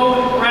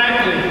Nicole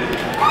Rackley.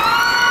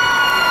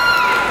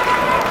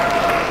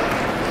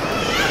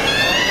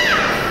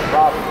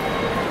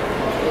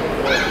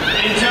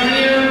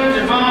 Antonio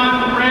Javon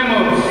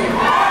Ramos.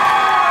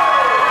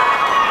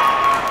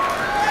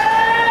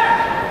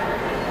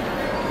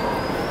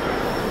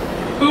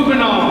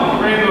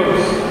 Hubenal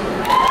Ramos.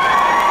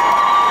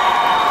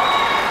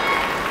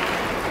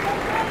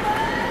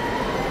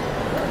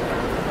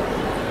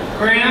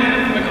 Graham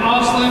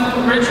McAuslin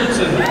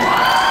Richardson.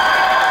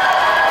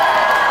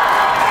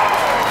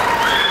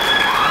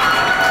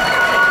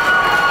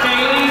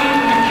 Kaylee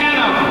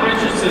McKenna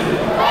Richardson.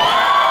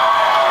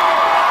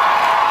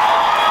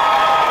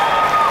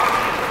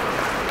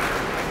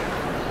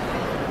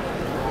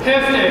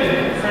 Hefte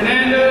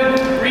Fernando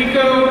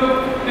Rico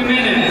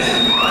Jimenez.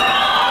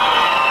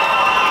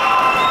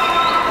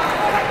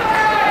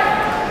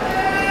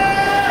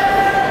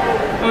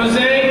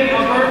 Jose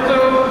Alberto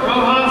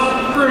Rojas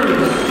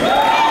Cruz.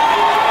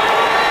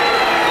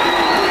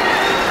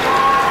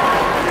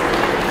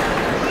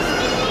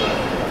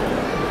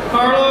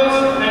 Carlos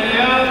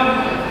Ariel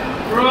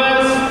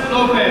Ruiz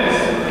Lopez.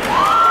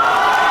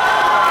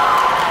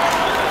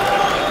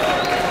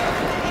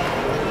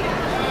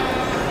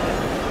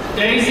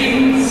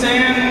 Daisy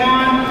San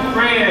Juan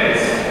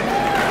Reyes.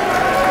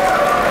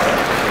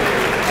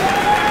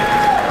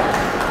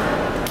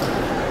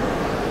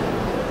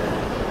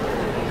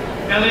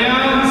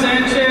 Elian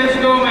Sanchez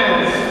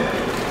Gomez.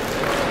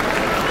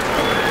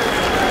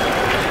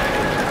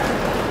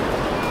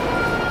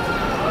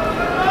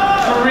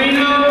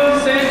 Torino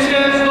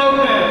Sanchez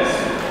Lopez.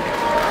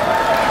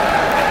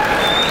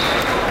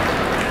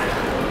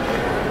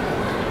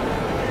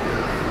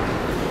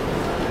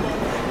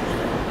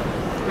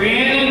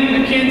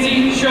 Rhiannon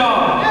Mackenzie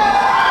Shaw.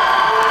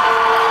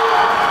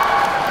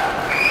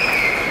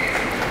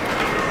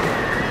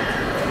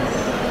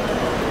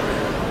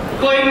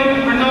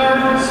 Clayton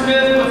Bernard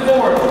Smith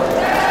IV.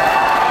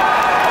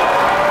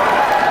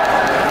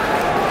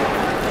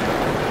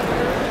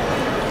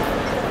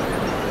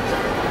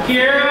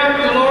 Kiara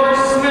Dolores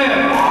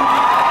Smith.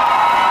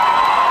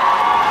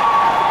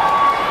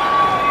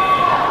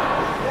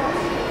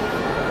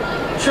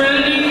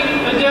 Trinity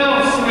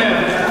Adele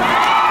Smith.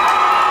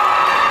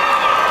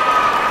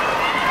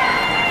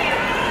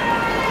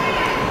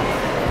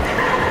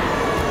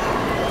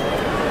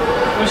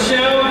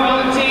 Michelle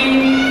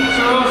Valentine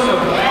Soroso.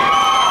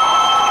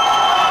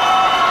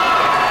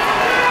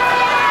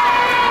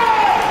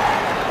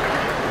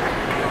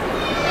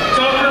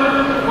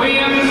 Tucker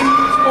Williams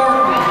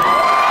Sportman.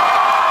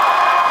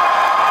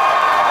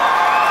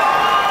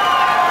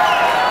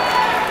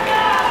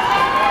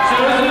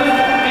 Joseph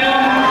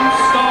M.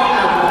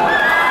 Stalker.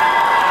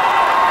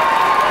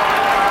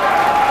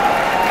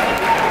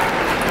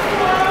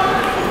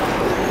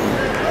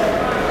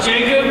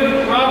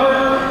 Jacob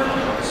Robert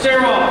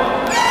Sterwall.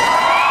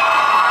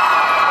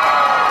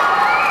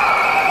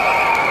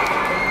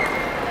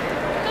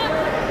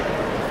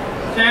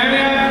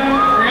 Tanya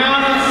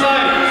Brianna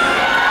Sykes.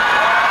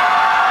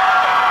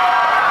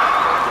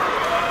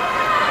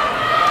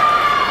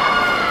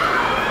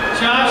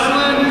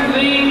 Jocelyn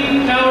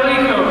Lee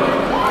Talrico.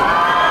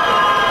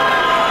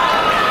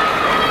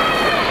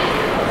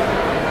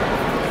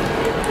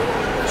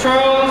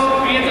 Charles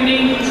Anthony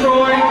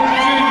Troy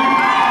Jr.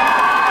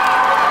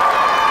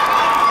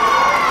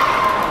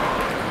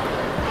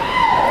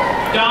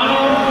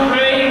 Donald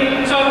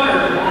Ray Tucker.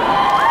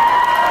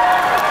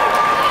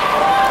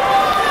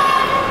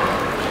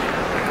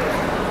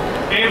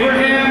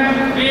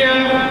 Abraham Villa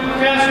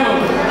Castro.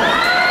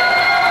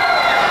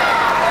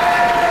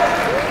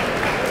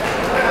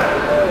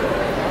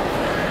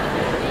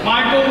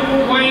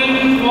 Michael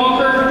Wayne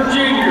Walker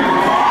Jr.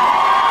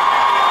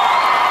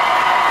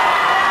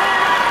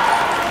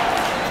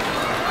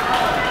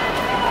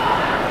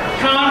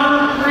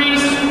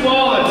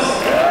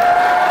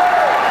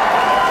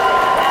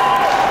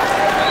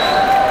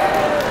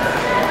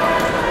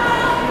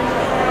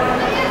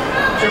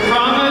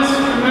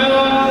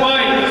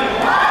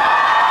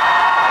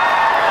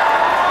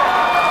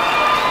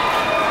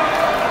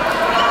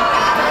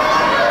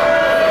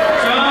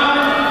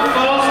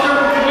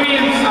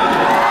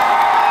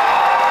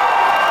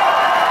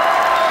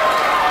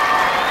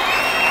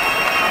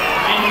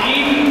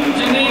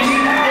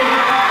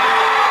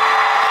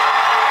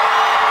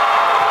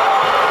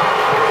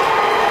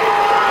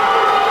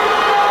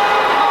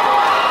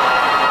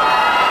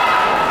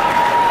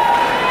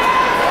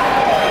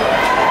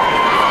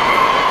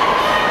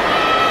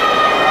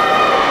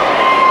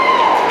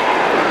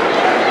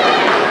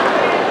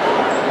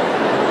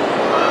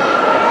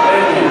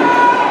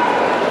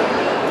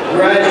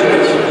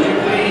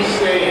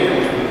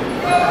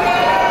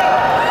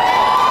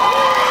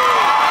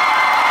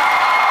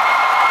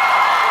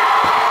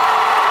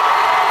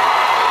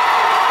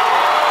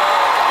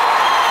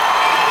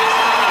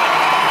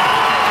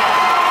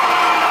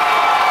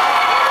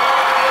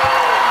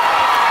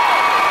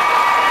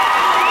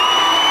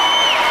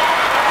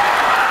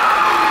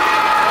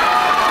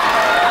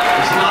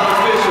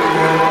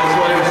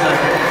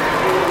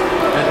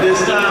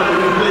 this time,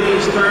 will you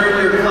please turn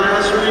your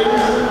class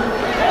rings,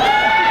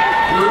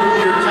 move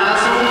your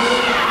tassels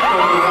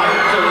from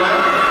right to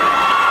left.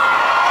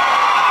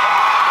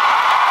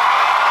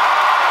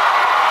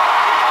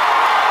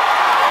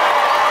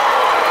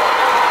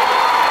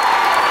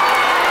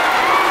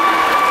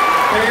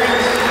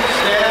 Parents,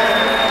 staff,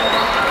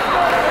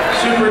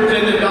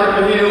 Superintendent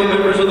Dr. Hill,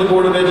 members of the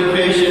Board of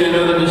Education, and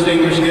other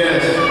distinguished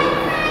guests,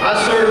 I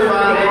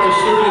certify that the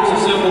students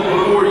assembled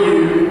before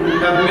you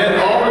have met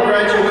all the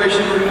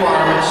graduation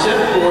requirements set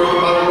forth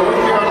by the North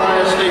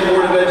Carolina State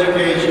Board of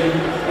Education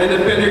and the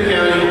Pender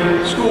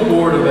County School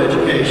Board of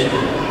Education,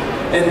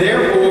 and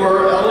therefore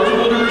are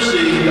eligible to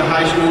receive the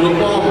high school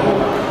diploma.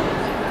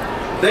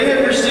 They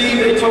have received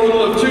a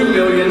total of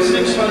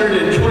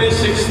 $2,626,000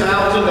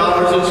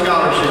 in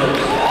scholarships.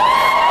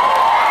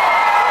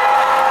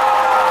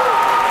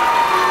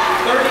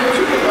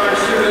 32 of our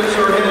students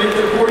are headed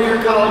to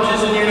four-year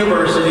colleges and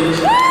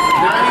universities. 96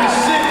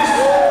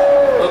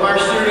 of our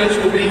students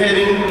will be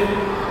heading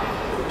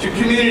to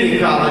community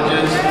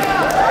colleges,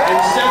 and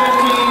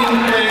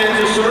 17 plan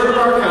to serve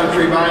our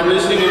country by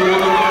enlisting in one of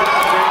the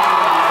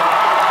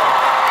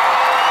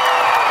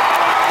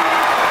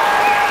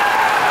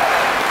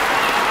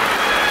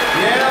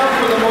Now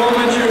for the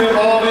moment you have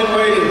all been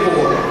waiting for.